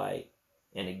know, like,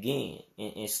 and again,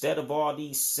 instead of all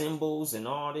these symbols and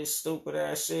all this stupid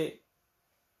ass shit,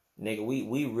 nigga,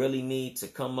 we really need to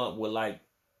come up with like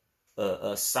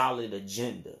a solid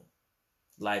agenda.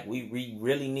 Like, we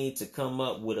really need to come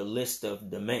up with a list of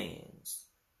demands.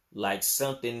 Like,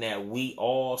 something that we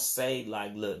all say,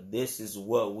 like, look, this is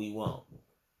what we want.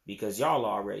 Because y'all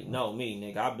already know me,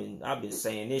 nigga. I've been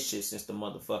saying this shit since the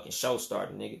motherfucking show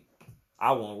started, nigga.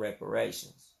 I want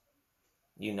reparations.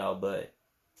 You know, but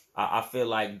I feel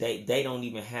like they don't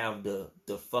even have the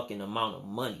fucking amount of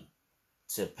money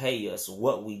to pay us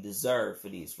what we deserve for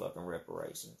these fucking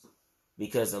reparations.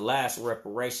 Because the last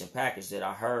reparation package that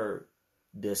I heard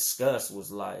discussed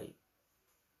was like,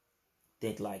 I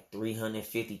think like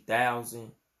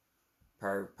 $350,000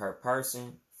 per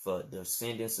person for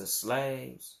descendants of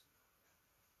slaves.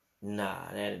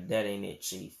 Nah, that ain't it,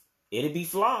 Chief. It'll be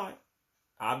fly.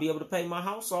 I'll be able to pay my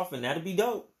house off and that'll be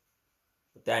dope.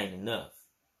 But that ain't enough.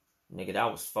 Nigga,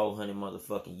 that was 400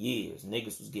 motherfucking years.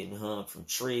 Niggas was getting hung from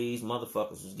trees.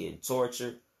 Motherfuckers was getting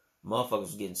tortured. Motherfuckers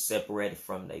was getting separated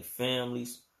from their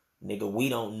families. Nigga, we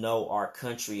don't know our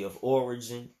country of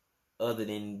origin other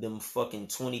than them fucking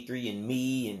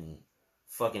 23andMe and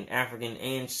fucking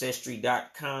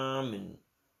AfricanAncestry.com and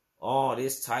all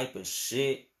this type of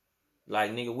shit.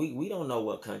 Like, nigga, we don't know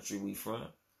what country we from.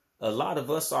 A lot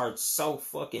of us are so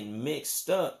fucking mixed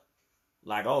up.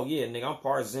 Like, oh yeah, nigga, I'm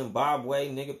part Zimbabwe,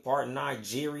 nigga, part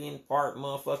Nigerian, part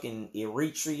motherfucking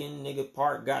Eritrean, nigga,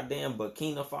 part goddamn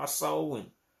Burkina Faso, and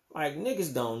like,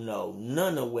 niggas don't know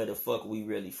none of where the fuck we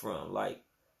really from. Like,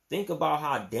 think about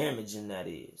how damaging that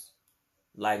is.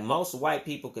 Like, most white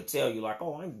people could tell you, like,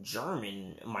 oh, I'm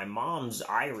German, my mom's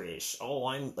Irish, oh,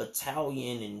 I'm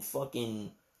Italian and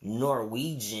fucking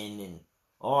Norwegian and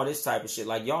all this type of shit.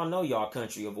 Like, y'all know y'all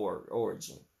country of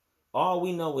origin. All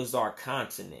we know is our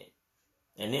continent.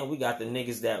 And then we got the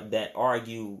niggas that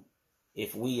argue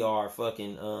if we are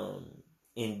fucking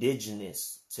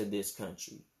indigenous to this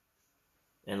country.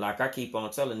 And like I keep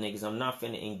on telling niggas, I'm not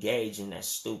finna engage in that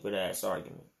stupid ass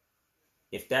argument.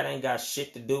 If that ain't got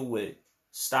shit to do with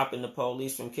stopping the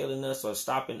police from killing us or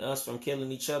stopping us from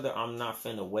killing each other, I'm not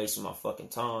finna waste my fucking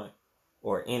time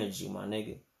or energy, my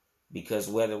nigga. Because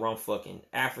whether I'm fucking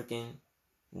African,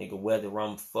 nigga, whether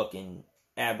I'm fucking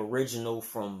Aboriginal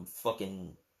from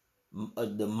fucking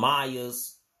the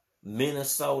Mayas,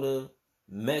 Minnesota,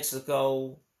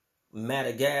 Mexico,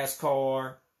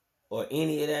 Madagascar, or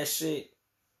any of that shit,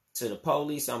 to the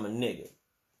police, I'm a nigga.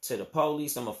 To the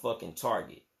police, I'm a fucking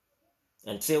target.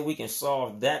 Until we can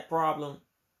solve that problem,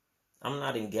 I'm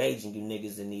not engaging you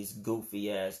niggas in these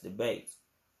goofy ass debates.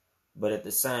 But at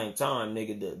the same time,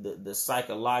 nigga, the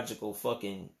psychological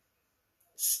fucking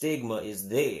stigma is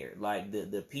there. Like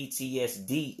the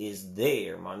PTSD is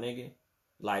there, my nigga.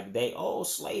 Like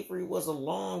slavery was a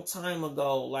long time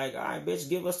ago. Like, all right, bitch,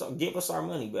 give us our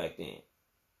money back then.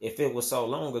 If it was so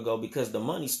long ago, because the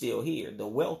money's still here, the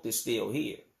wealth is still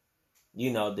here.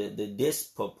 You know, the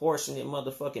disproportionate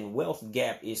motherfucking wealth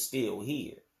gap is still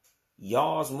here.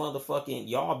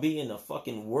 Y'all being a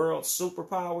fucking world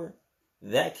superpower,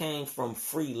 that came from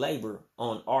free labor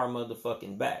on our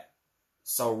motherfucking back.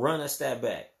 So run us that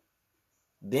back.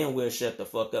 Then we'll shut the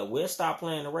fuck up. We'll stop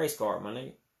playing the race card, my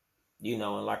nigga. You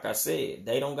know, and like I said,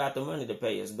 they don't got the money to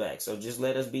pay us back. So just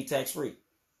let us be tax free.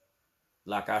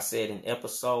 Like I said in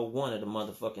episode 1 of the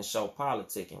motherfucking show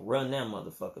Politicking, run that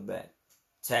motherfucker back.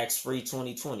 Tax free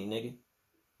 2020, nigga.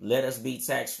 Let us be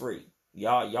tax free.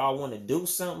 Y'all want to do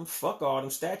something? Fuck all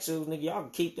them statues, nigga. Y'all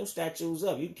can keep them statues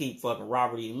up. You can keep fucking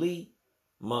Robert E. Lee,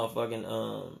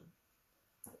 motherfucking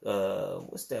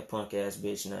what's that punk ass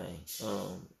bitch name?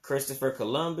 Christopher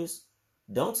Columbus.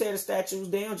 Don't tear the statues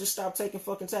down. Just stop taking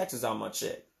fucking taxes out my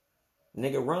check.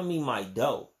 Nigga, run me my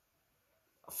dough.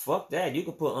 Fuck that. You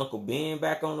can put Uncle Ben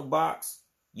back on the box.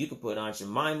 You can put Aunt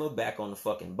Jemima back on the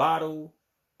fucking bottle.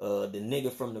 The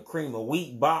nigga from the cream of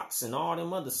wheat box and all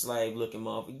them other slave looking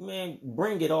motherfuckers. Man,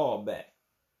 bring it all back.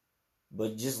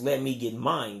 But just let me get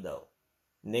mine though.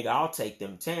 Nigga, I'll take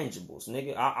them tangibles.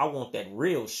 Nigga, I want that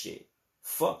real shit.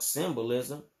 Fuck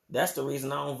symbolism. That's the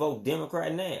reason I don't vote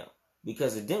Democrat now.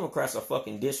 Because the Democrats are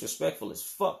fucking disrespectful as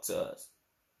fuck to us.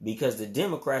 Because the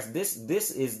Democrats,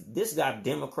 this got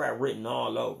Democrat written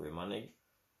all over it, my nigga.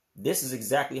 This is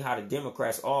exactly how the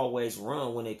Democrats always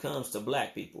run when it comes to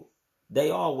black people. They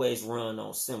always run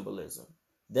on symbolism.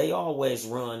 They always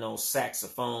run on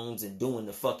saxophones and doing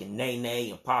the fucking nay-nay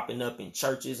and popping up in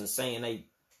churches and saying they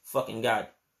fucking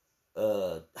got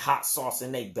hot sauce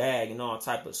in they bag and all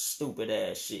type of stupid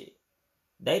ass shit.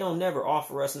 They don't never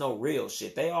offer us no real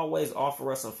shit. They always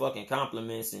offer us some fucking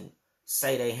compliments and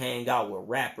say they hang out with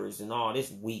rappers and all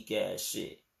this weak ass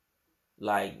shit.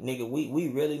 Like, nigga, we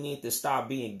really need to stop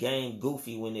being game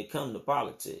goofy when it comes to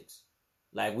politics.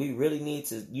 Like, we really need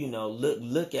to, you know,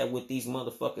 look at what these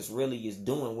motherfuckers really is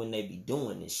doing when they be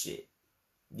doing this shit.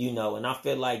 You know, and I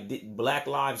feel like Black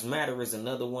Lives Matter is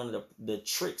another one of the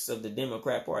tricks of the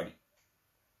Democrat Party.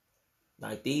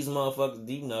 Like, these motherfuckers,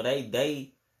 you know,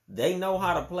 they know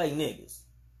how to play niggas.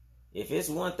 If it's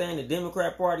one thing the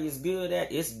Democrat Party is good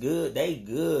at, it's good. They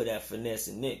good at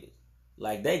finessing niggas.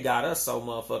 Like, they got us so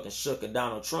motherfucking shook at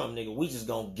Donald Trump, nigga. We just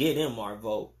gonna get him our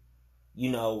vote.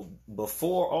 You know,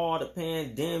 before all the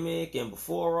pandemic and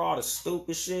before all the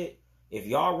stupid shit, if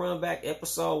y'all run back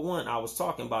episode 1, I was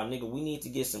talking about, nigga, we need to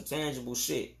get some tangible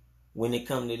shit when it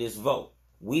come to this vote.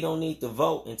 We don't need to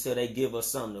vote until they give us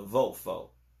something to vote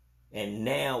for. And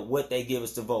now what they give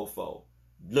us to vote for.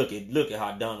 Look at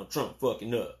how Donald Trump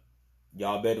fucking up.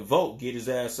 Y'all better vote, get his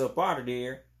ass up out of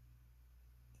there.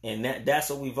 And that's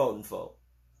what we voting for.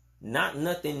 Not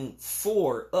nothing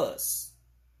for us.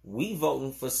 We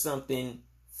voting for something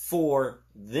for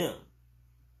them.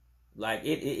 Like,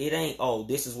 it ain't, oh,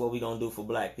 this is what we gonna do for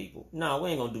black people. No, we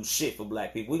ain't gonna do shit for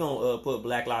black people. We gonna put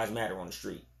Black Lives Matter on the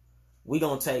street. We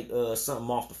gonna take something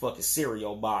off the fucking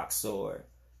cereal box, or,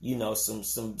 you know,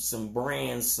 some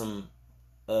brands, we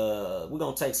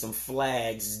gonna take some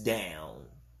flags down.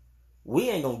 We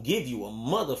ain't gonna give you a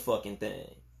motherfucking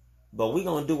thing. But we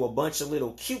gonna do a bunch of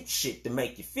little cute shit to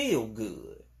make you feel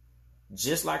good.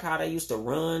 Just like how they used to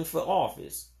run for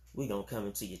office. We gonna come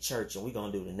into your church and we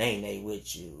gonna do the nay-nay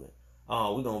with you.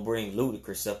 Oh, we gonna bring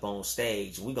Ludacris up on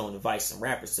stage. We gonna invite some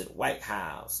rappers to the White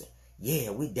House. And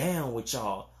yeah, we down with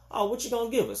y'all. Oh, what you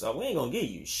gonna give us? Oh, we ain't gonna give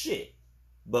you shit.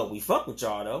 But we fuck with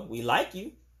y'all though. We like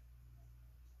you.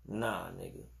 Nah,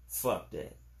 nigga. Fuck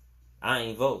that. I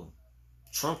ain't voting.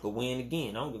 Trump could win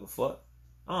again. I don't give a fuck.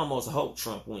 I almost hope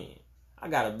Trump win. I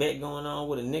got a bet going on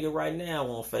with a nigga right now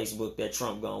on Facebook that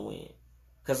Trump gonna win.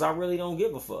 Cause I really don't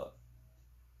give a fuck.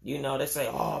 You know, they say,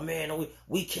 oh man,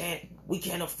 we can't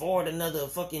afford another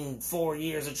fucking 4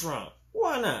 years of Trump.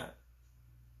 Why not?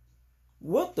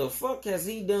 What the fuck has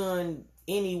he done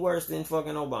any worse than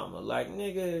fucking Obama? Like,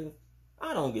 nigga,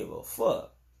 I don't give a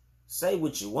fuck. Say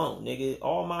what you want, nigga.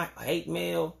 All my hate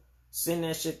mail, send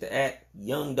that shit to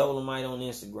 @Young Dolomite on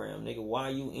Instagram,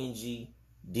 nigga.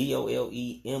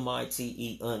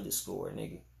 YUNGDOLEMITE_,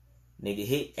 nigga. Nigga,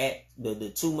 hit at the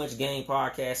Too Much Game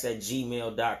Podcast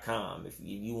 @gmail.com if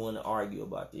you want to argue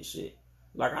about this shit.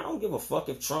 Like, I don't give a fuck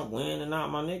if Trump win or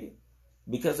not, my nigga.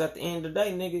 Because at the end of the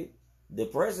day, nigga, the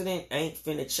president ain't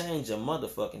finna change a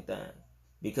motherfucking thing.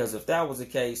 Because if that was the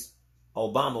case,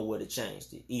 Obama would have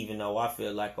changed it. Even though I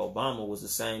feel like Obama was the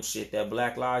same shit that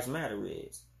Black Lives Matter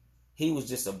is. He was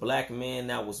just a black man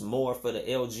that was more for the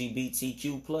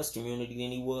LGBTQ plus community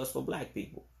than he was for black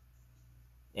people.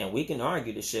 And we can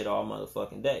argue this shit all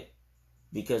motherfucking day.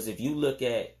 Because if you look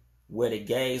at where the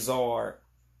gays are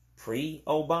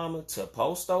pre-Obama to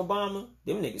post-Obama,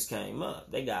 them niggas came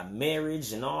up. They got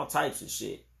marriage and all types of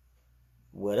shit.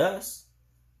 With us,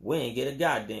 we ain't get a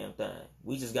goddamn thing.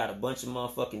 We just got a bunch of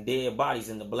motherfucking dead bodies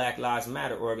in the Black Lives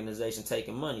Matter organization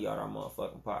taking money out our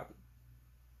motherfucking pocket.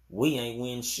 We ain't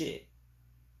win shit.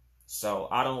 So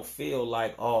I don't feel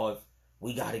like, if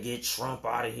we gotta get Trump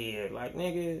out of here. Like,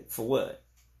 nigga, for what?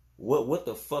 What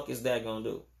the fuck is that gonna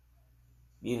do?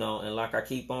 You know, and like I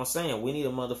keep on saying, we need a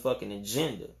motherfucking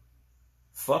agenda.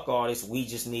 Fuck all this, we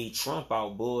just need Trump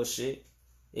out bullshit.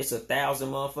 It's 1,000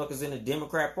 motherfuckers in the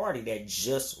Democrat Party that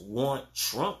just want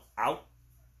Trump out.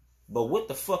 But what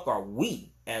the fuck are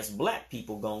we as black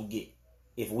people gonna get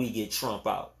if we get Trump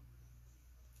out?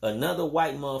 Another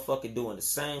white motherfucker doing the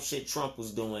same shit Trump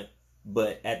was doing,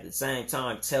 but at the same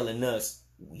time telling us,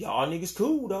 y'all niggas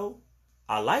cool though.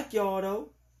 I like y'all though.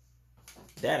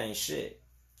 That ain't shit.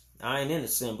 I ain't into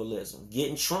symbolism.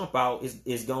 Getting Trump out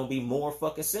is gonna be more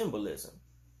fucking symbolism.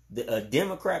 A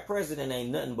Democrat president ain't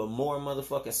nothing but more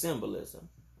motherfucking symbolism.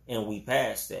 And we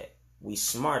past that. We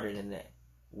smarter than that.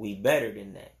 We better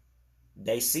than that.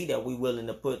 They see that we willing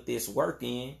to put this work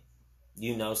in,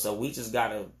 you know, so we just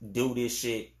gotta do this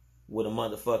shit with a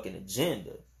motherfucking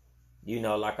agenda. You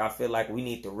know, like I feel like we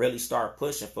need to really start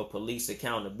pushing for police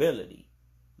accountability.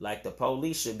 Like the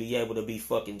police should be able to be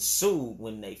fucking sued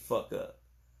when they fuck up.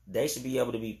 They should be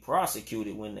able to be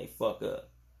prosecuted when they fuck up.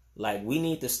 Like, we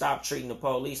need to stop treating the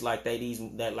police like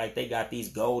they got these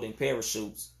golden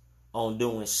parachutes on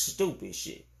doing stupid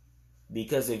shit.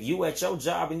 Because if you at your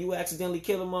job and you accidentally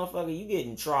kill a motherfucker, you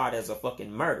getting tried as a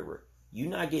fucking murderer. You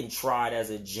not getting tried as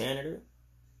a janitor.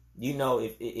 You know,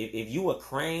 if you a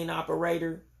crane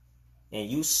operator and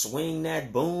you swing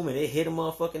that boom and it hit a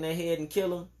motherfucker in the head and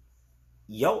kill him,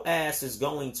 your ass is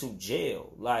going to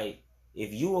jail. Like,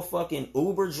 if you a fucking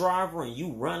Uber driver and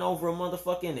you run over a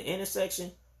motherfucker in the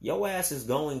intersection, your ass is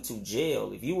going to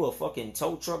jail. If you a fucking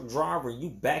tow truck driver and you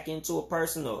back into a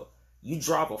person, or you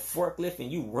drop a forklift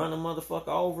and you run a motherfucker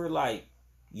over, like,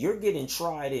 you're getting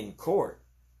tried in court.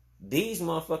 These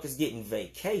motherfuckers getting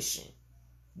vacation.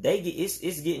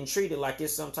 It's getting treated like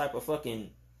it's some type of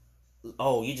fucking,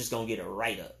 you just gonna get a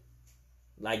write-up.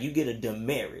 Like, you get a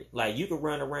demerit. Like, you can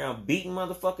run around beating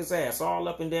motherfuckers' ass all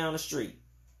up and down the street.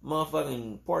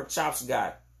 Motherfucking Pork Chops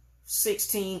got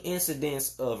 16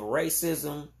 incidents of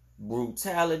racism,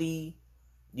 brutality,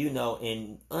 you know,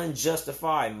 and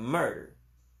unjustified murder.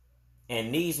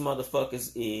 And these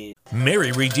motherfuckers is...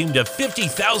 Mary redeemed a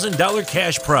 $50,000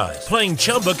 cash prize playing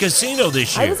Chumba Casino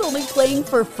this year. I was only playing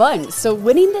for fun, so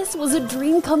winning this was a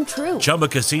dream come true. Chumba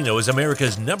Casino is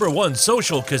America's #1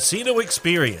 social casino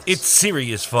experience. It's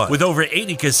serious fun. With over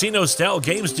 80 casino-style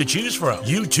games to choose from,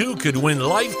 you too could win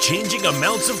life-changing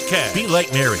amounts of cash. Be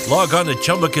like Mary. Log on to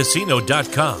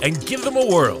ChumbaCasino.com and give them a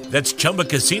whirl. That's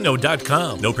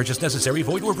ChumbaCasino.com. No purchase necessary.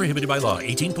 Void or prohibited by law.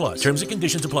 18+. Terms and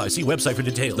conditions apply. See website for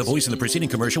details. The voice in the preceding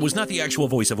commercial was not the actual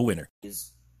voice of a winner.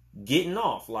 Is getting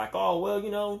off like, you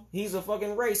know, he's a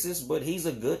fucking racist, but he's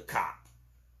a good cop.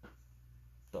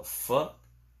 The fuck?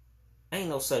 Ain't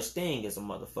no such thing as a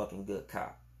motherfucking good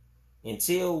cop.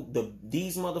 Until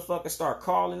these motherfuckers start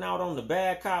calling out on the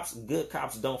bad cops, good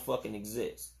cops don't fucking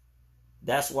exist.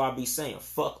 That's why I be saying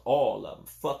fuck all of them.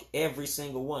 Fuck every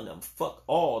single one of them. Fuck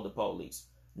all the police.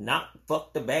 Not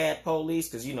fuck the bad police,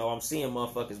 because, you know, I'm seeing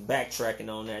motherfuckers backtracking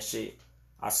on that shit.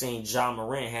 I seen John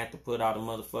Moran had to put out a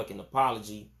motherfucking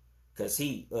apology because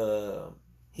he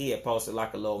had posted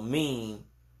like a little meme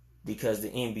because the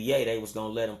NBA, they was going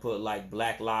to let him put like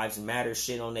Black Lives Matter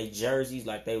shit on their jerseys.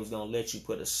 Like they was going to let you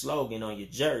put a slogan on your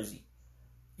jersey.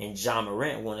 And John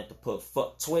Morant wanted to put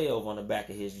fuck 12 on the back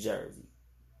of his jersey.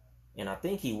 And I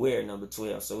think he wear number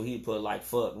 12. So he put like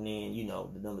fuck and then, you know,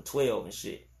 the number 12 and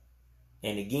shit.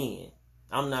 And again,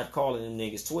 I'm not calling them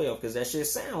niggas 12 because that shit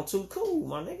sound too cool,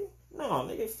 my nigga. No,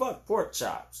 nigga, fuck Pork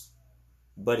Chops.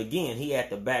 But again, he had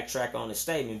to backtrack on his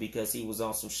statement because he was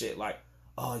on some shit like,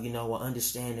 you know, I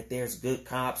understand that there's good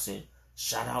cops and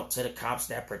shout out to the cops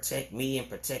that protect me and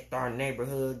protect our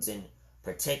neighborhoods and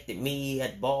protected me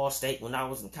at Ball State when I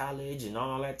was in college and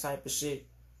all that type of shit.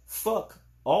 Fuck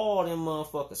all them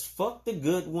motherfuckers. Fuck the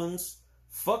good ones.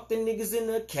 Fuck the niggas in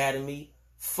the academy.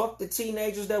 Fuck the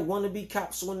teenagers that want to be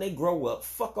cops when they grow up.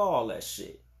 Fuck all that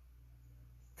shit.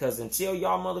 Because until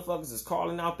y'all motherfuckers is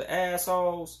calling out the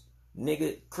assholes,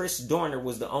 nigga, Chris Dorner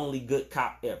was the only good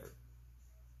cop ever.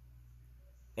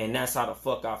 And that's how the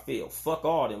fuck I feel. Fuck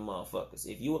all them motherfuckers.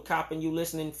 If you a cop and you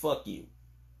listening, fuck you.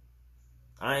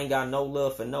 I ain't got no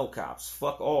love for no cops.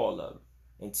 Fuck all of them.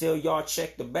 Until y'all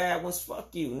check the bad ones,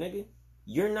 fuck you, nigga.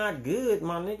 You're not good,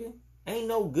 my nigga. Ain't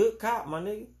no good cop, my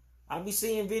nigga. I be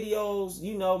seeing videos,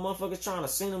 you know, motherfuckers trying to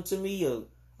send them to me,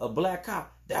 a black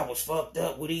cop. That was fucked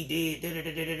up what he did. Da, da,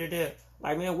 da, da, da, da.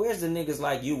 Like, man, where's the niggas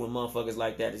like you when motherfuckers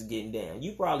like that is getting down?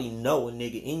 You probably know a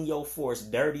nigga in your force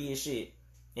dirty as shit,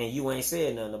 and you ain't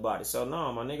said nothing about it. So,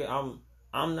 no, my nigga,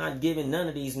 I'm not giving none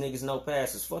of these niggas no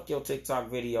passes. Fuck your TikTok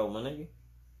video, my nigga.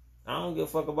 I don't give a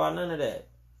fuck about none of that.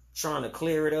 Trying to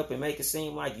clear it up and make it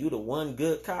seem like you the one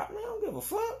good cop. Man, I don't give a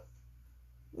fuck.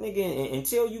 Nigga,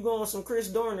 until you go on some Chris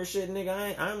Dorner shit,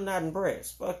 nigga, I'm not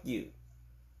impressed. Fuck you.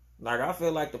 Like, I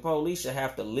feel like the police should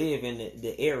have to live in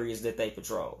the areas that they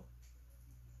patrol.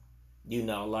 You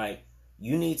know, like,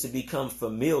 you need to become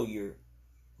familiar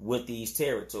with these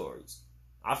territories.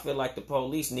 I feel like the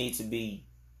police need to be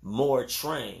more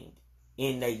trained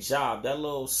in their job. That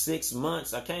little 6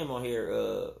 months, I came on here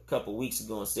a couple weeks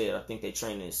ago and said I think they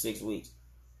trained in 6 weeks.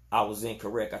 I was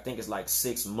incorrect. I think it's like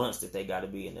 6 months that they got to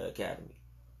be in the academy.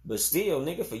 But still,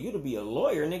 nigga, for you to be a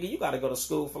lawyer, nigga, you got to go to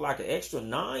school for like an extra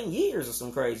 9 years or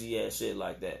some crazy ass shit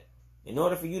like that. In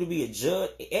order for you to be a judge,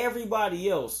 everybody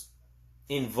else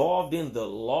involved in the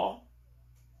law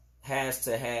has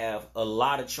to have a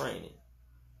lot of training.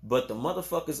 But the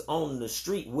motherfuckers on the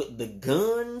street with the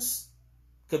guns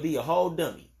could be a whole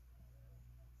dummy.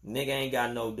 Nigga ain't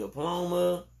got no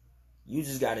diploma. You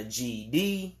just got a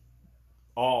GED.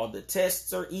 All the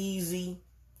tests are easy.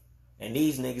 And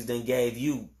these niggas done gave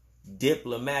you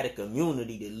diplomatic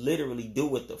immunity to literally do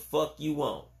what the fuck you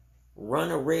want.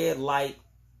 Run a red light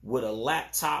with a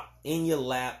laptop in your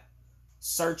lap,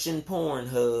 searching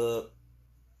Pornhub,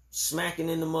 smacking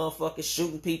in the motherfuckers,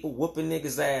 shooting people, whooping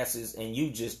niggas' asses, and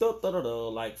you just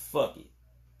like fuck it.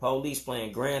 Police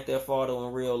playing Grand Theft Auto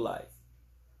in real life.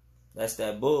 That's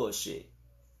that bullshit.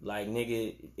 Like,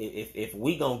 nigga, if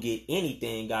we gonna get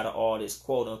anything out of all this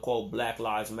quote unquote Black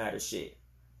Lives Matter shit,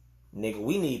 nigga,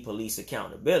 we need police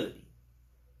accountability.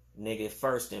 Nigga,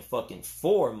 first and fucking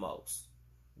foremost,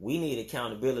 we need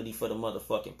accountability for the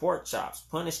motherfucking pork chops.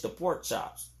 Punish the pork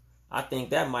chops. I think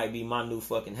that might be my new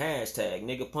fucking hashtag.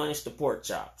 Nigga, punish the pork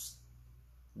chops.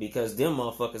 Because them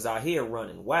motherfuckers out here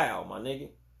running wild, my nigga.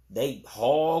 They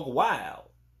hog wild.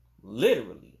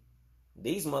 Literally.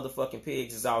 These motherfucking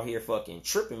pigs is out here fucking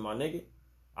tripping, my nigga.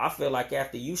 I feel like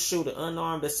after you shoot an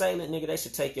unarmed assailant, nigga, they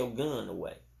should take your gun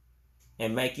away.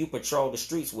 And make you patrol the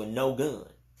streets with no gun.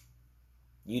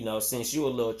 You know, since you a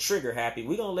little trigger happy,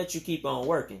 we gonna let you keep on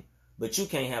working. But you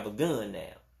can't have a gun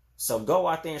now. So go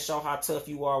out there and show how tough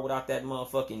you are without that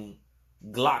motherfucking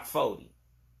Glock 40.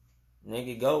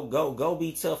 Nigga, go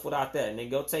be tough without that.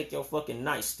 Nigga, go take your fucking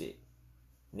nightstick.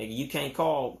 Nigga, you can't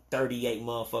call 38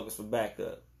 motherfuckers for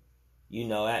backup. You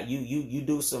know, you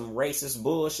do some racist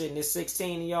bullshit and there's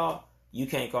 16 of y'all, you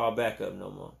can't call backup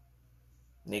no more.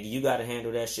 Nigga, you gotta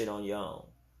handle that shit on your own.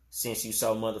 Since you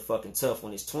so motherfucking tough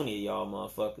when it's 20 of y'all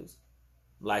motherfuckers.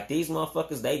 Like, these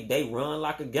motherfuckers, they run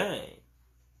like a gang.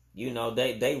 You know,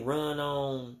 they run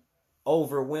on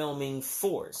overwhelming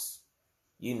force.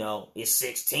 You know, it's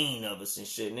 16 of us and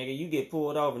shit. Nigga, you get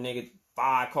pulled over, nigga,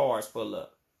 5 cars pull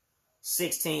up.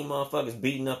 16 motherfuckers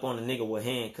beating up on a nigga with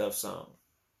handcuffs on.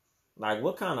 Like,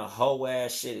 what kind of hoe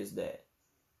ass shit is that?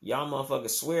 Y'all motherfuckers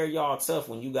swear y'all tough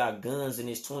when you got guns and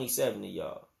it's 27 of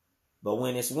y'all. But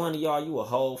when it's one of y'all, you a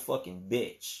whole fucking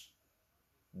bitch.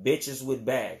 Bitches with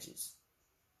badges.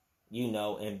 You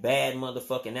know, and bad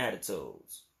motherfucking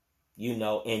attitudes. You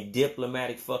know, and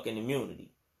diplomatic fucking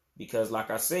immunity. Because like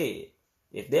I said,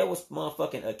 if there was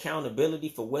motherfucking accountability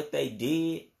for what they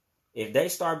did, if they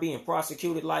start being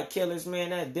prosecuted like killers,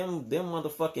 man, them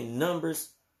motherfucking numbers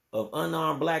of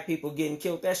unarmed black people getting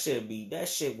killed, that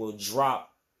shit will drop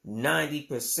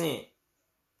 90%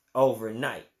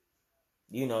 overnight.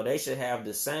 You know, they should have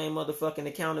the same motherfucking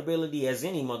accountability as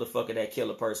any motherfucker that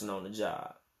kill a person on the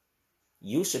job.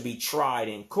 You should be tried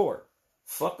in court.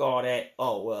 Fuck all that,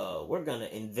 we're gonna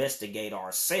investigate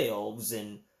ourselves,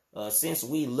 and since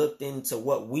we looked into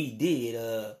what we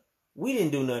did, we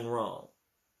didn't do nothing wrong.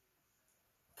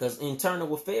 Because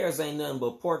internal affairs ain't nothing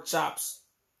but pork chops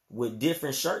with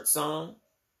different shirts on.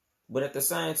 But at the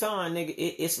same time, nigga,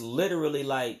 it's literally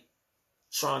like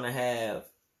trying to have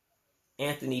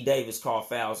Anthony Davis call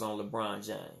fouls on LeBron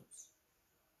James.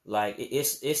 Like,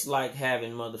 it's like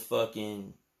having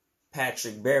motherfucking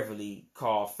Patrick Beverly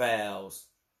call fouls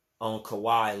on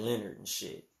Kawhi Leonard and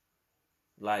shit.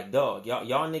 Like, dog,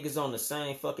 y'all niggas on the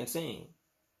same fucking team.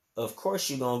 of course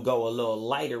you're gonna go a little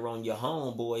lighter on your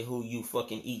homeboy who you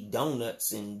fucking eat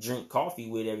donuts and drink coffee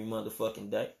with every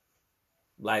motherfucking day.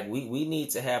 Like, we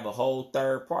need to have a whole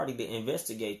third party to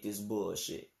investigate this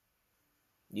bullshit.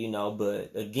 You know,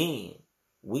 but again,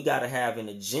 we gotta have an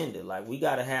agenda. Like, we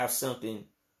gotta have something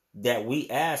that we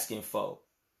asking for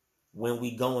when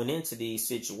we going into these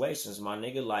situations, my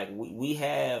nigga. Like, we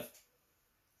have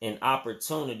an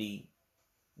opportunity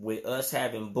with us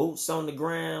having boots on the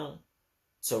ground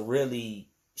to really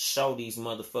show these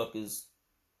motherfuckers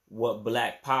what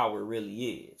black power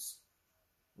really is.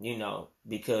 You know,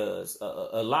 because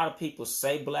a lot of people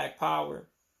say black power,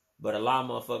 but a lot of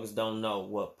motherfuckers don't know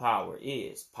what power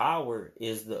is. Power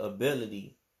is the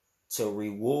ability to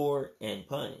reward and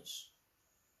punish.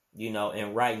 You know,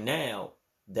 and right now,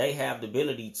 they have the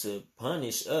ability to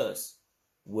punish us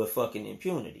with fucking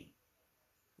impunity.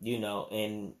 You know,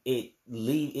 and it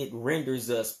renders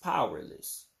us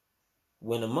powerless.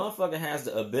 When a motherfucker has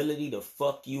the ability to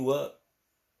fuck you up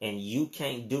and you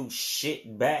can't do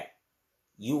shit back,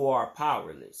 you are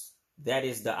powerless. That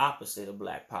is the opposite of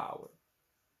black power.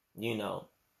 You know,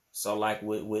 so like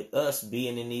with us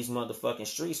being in these motherfucking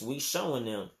streets, we showing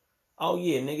them, oh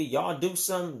yeah, nigga, y'all do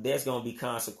something, there's gonna be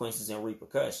consequences and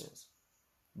repercussions.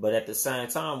 But at the same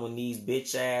time, when these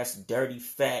bitch ass, dirty,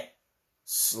 fat,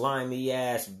 slimy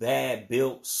ass, bad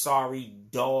built, sorry,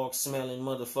 dog smelling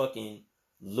motherfucking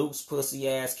loose pussy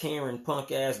ass, Karen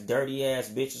punk ass, dirty ass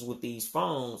bitches with these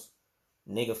phones,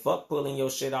 nigga, fuck pulling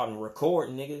your shit out and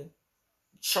recording, nigga.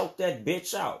 Choke that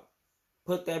bitch out.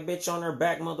 Put that bitch on her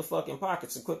back motherfucking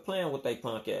pockets and quit playing with they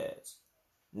punk ass.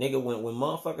 Nigga, when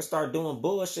motherfuckers start doing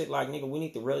bullshit, like, nigga, we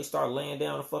need to really start laying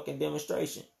down a fucking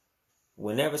demonstration.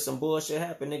 Whenever some bullshit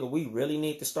happen, nigga, we really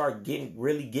need to start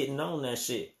getting on that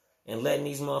shit and letting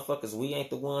these motherfuckers, we ain't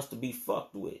the ones to be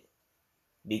fucked with.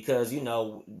 Because, you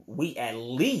know, we at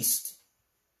least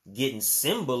getting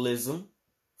symbolism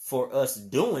for us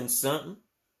doing something.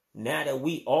 Now that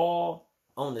we all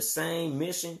on the same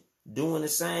mission, doing the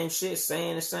same shit,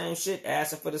 saying the same shit,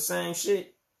 asking for the same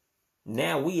shit,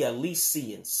 now we at least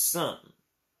seeing something.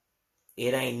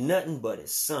 It ain't nothing, but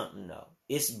it's something though.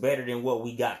 It's better than what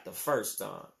we got the first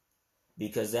time.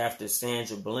 Because after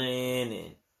Sandra Bland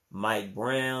and Mike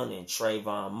Brown and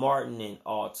Trayvon Martin and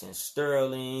Alton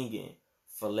Sterling and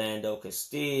Philando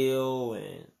Castile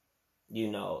and, you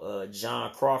know,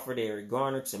 John Crawford, Eric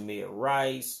Garner, Tamir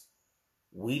Rice,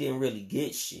 we didn't really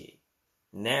get shit.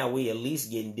 Now we at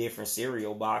least getting different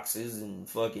cereal boxes and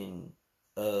fucking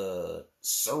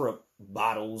syrup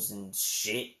bottles and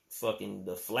shit. Fucking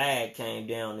the flag came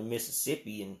down to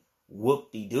Mississippi and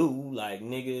whoop-de-doo. Like,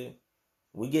 nigga,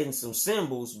 we getting some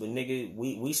symbols, but nigga,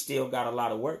 we still got a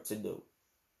lot of work to do.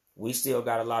 We still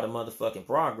got a lot of motherfucking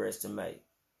progress to make.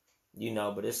 You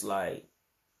know, but it's like,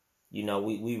 you know,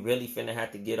 we really finna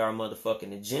have to get our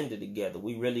motherfucking agenda together.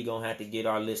 We really gonna have to get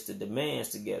our list of demands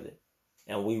together.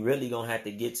 And we really gonna have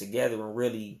to get together and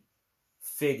really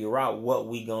figure out what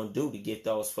we gonna do to get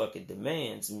those fucking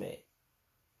demands met.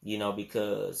 You know,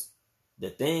 because the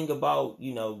thing about,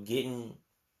 you know, getting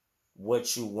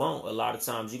what you want, a lot of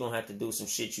times you're gonna have to do some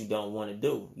shit you don't want to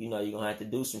do. You know, you're gonna have to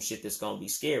do some shit that's gonna be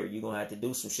scary. You're gonna have to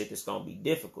do some shit that's gonna be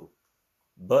difficult.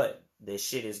 But the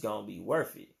shit is gonna be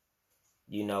worth it.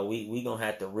 You know, we gonna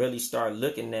have to really start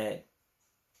looking at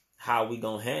how we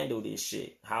gonna handle this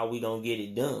shit, how we gonna get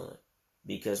it done.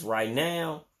 Because right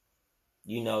now,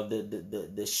 you know,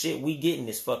 the shit we getting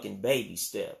is fucking baby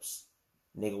steps.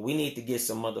 Nigga, we need to get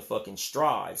some motherfucking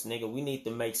strides. Nigga, we need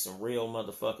to make some real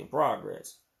motherfucking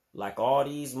progress. Like all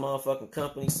these motherfucking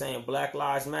companies saying Black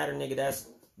Lives Matter, nigga,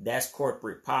 that's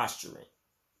corporate posturing.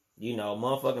 You know,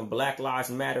 motherfucking Black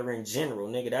Lives Matter in general,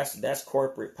 nigga, that's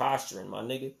corporate posturing, my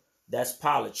nigga. That's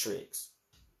politics.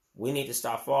 We need to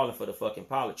stop falling for the fucking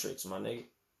politics, my nigga.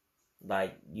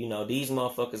 Like, you know, these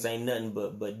motherfuckers ain't nothing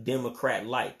but Democrat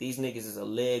light. These niggas is a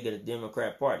leg of the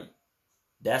Democrat Party.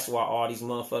 That's why all these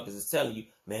motherfuckers is telling you,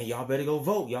 man, y'all better go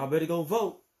vote. Y'all better go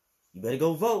vote. You better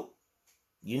go vote.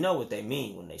 You know what they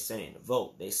mean when they saying to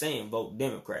vote. They saying vote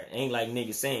Democrat. Ain't like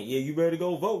niggas saying, yeah, you better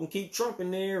go vote and keep Trump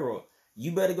in there, or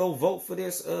you better go vote for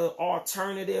this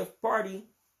alternative party.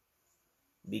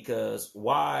 Because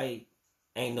why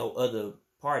ain't no other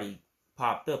party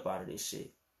popped up out of this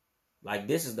shit? Like,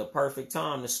 this is the perfect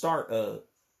time to start a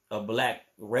black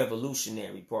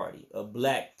revolutionary party, a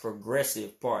black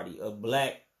progressive party, a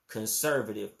black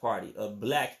conservative party, a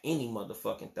black any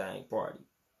motherfucking thing party.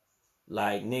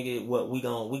 Like, nigga, what we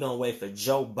gonna wait for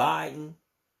Joe Biden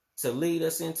to lead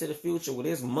us into the future with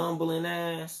his mumbling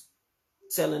ass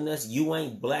telling us you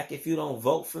ain't black if you don't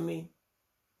vote for me?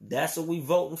 That's what we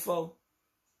voting for?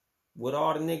 With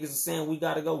all the niggas saying we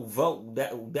gotta go vote,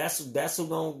 that's who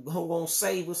gonna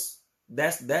save us.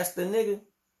 That's the nigga.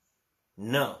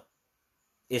 No,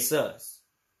 it's us.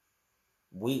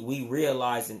 We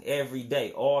realizing every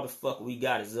day all the fuck we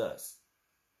got is us.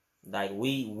 Like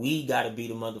we gotta be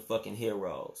the motherfucking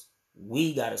heroes.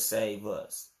 We gotta save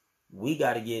us. We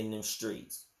gotta get in them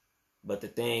streets. But the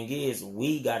thing is,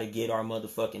 we gotta get our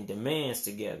motherfucking demands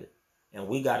together. And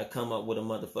we gotta come up with a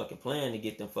motherfucking plan to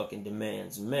get them fucking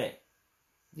demands met.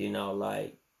 You know,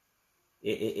 like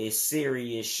it's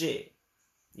serious shit.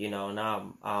 You know, and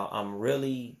I'm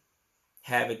really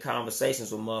having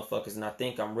conversations with motherfuckers, and I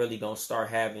think I'm really gonna start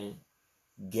having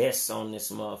guests on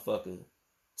this motherfucker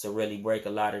to really break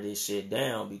a lot of this shit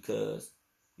down, because,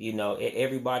 you know,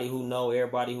 everybody who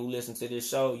listen to this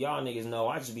show, y'all niggas know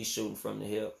I just be shooting from the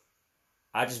hip.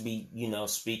 I just be, you know,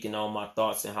 speaking on my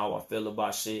thoughts and how I feel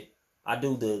about shit. I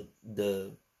do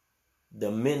the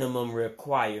minimum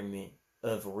requirement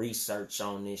of research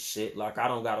on this shit. Like, I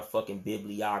don't got a fucking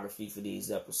bibliography for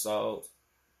these episodes.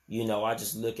 You know, I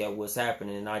just look at what's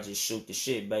happening and I just shoot the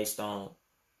shit based on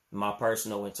my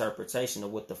personal interpretation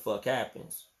of what the fuck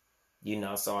happens. You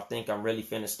know, so I think I'm really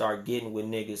finna start getting with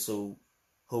niggas who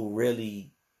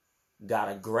really got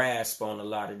a grasp on a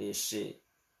lot of this shit.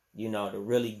 You know, to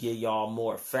really give y'all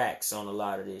more facts on a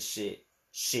lot of this shit.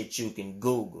 Shit you can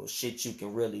Google. Shit you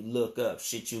can really look up.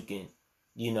 Shit you can,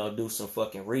 you know, do some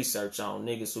fucking research on.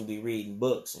 Niggas who be reading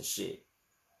books and shit.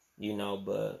 You know,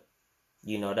 but,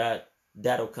 you know,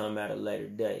 that'll come at a later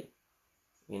date.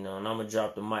 You know, and I'm gonna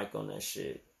drop the mic on that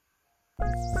shit.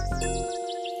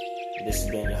 This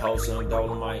has been your host, Young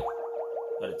Dolomite,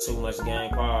 of the Too Much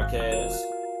Game Podcast.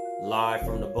 Live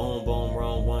from the Boom Boom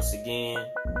Room once again.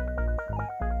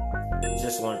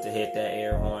 Just wanted to hit that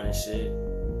air horn and shit.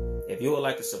 If you would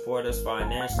like to support us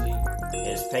financially,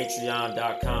 it's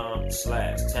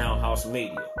patreon.com/Townhouse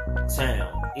Media.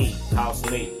 Town, E, House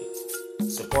Media.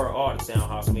 Support all the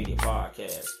Townhouse Media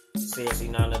podcasts. Seriously,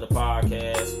 None Other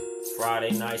Podcast.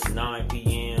 Friday nights, 9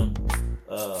 p.m.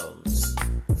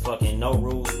 Fucking No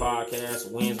Rules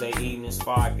Podcast. Wednesday evenings,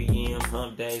 5 p.m.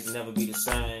 Hump Days Never Be the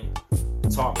Same.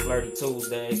 Talk Flirty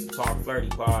Tuesdays, the Talk Flirty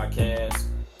Podcast.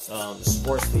 The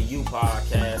Sports For You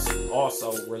podcast,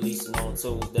 also releasing on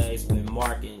Tuesdays with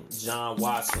Mark and John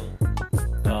Watson.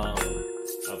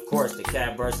 Of course, the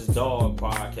Cat vs. Dog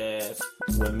podcast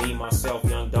with me, myself,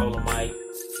 Young Dolomite,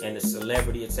 and the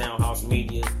celebrity of Townhouse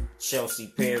Media, Chelsea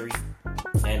Perry.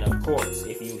 And of course,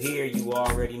 if you hear, you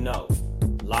already know.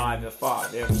 Live at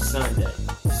 5 every Sunday.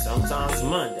 Sometimes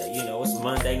Monday. You know, it's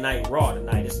Monday Night Raw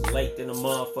tonight. It's late in the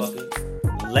motherfucker.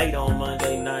 Late on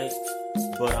Monday night.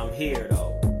 But I'm here,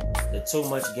 though. The Too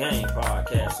Much Game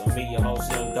Podcast. So me, your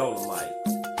host, Young Dolomite.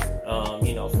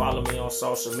 You know, follow me on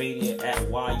social media at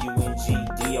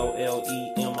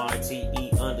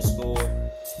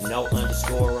YUNGDOLEMITE_. No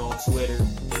underscore on Twitter.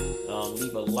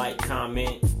 Leave a like,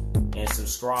 comment, and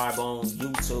subscribe on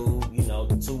YouTube. You know,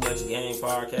 the Too Much Game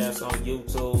Podcast on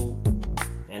YouTube.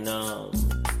 And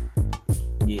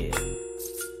yeah,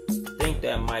 I think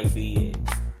that might be it.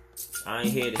 I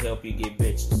ain't here to help you get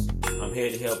bitches. I'm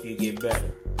here to help you get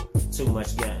better. Too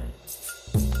much game.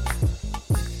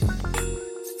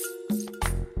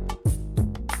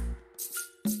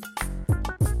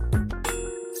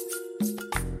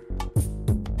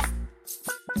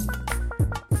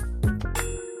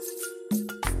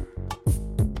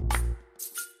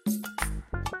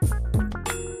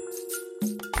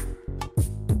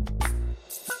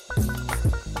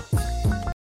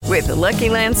 With the Lucky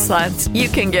Land Slots, you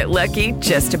can get lucky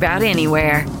just about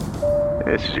anywhere.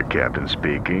 This is your captain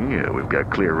speaking. We've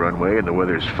got clear runway and the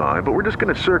weather's fine, but we're just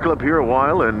going to circle up here a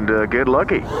while and get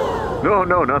lucky.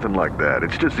 No, nothing like that.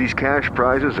 It's just these cash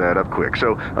prizes add up quick.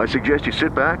 So I suggest you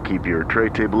sit back, keep your tray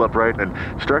table upright, and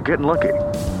start getting lucky.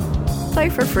 Play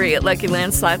for free at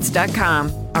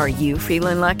LuckyLandSlots.com. Are you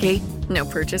feeling lucky? No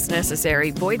purchase necessary.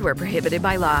 Void where prohibited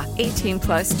by law.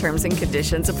 18+ terms and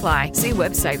conditions apply. See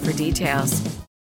website for details.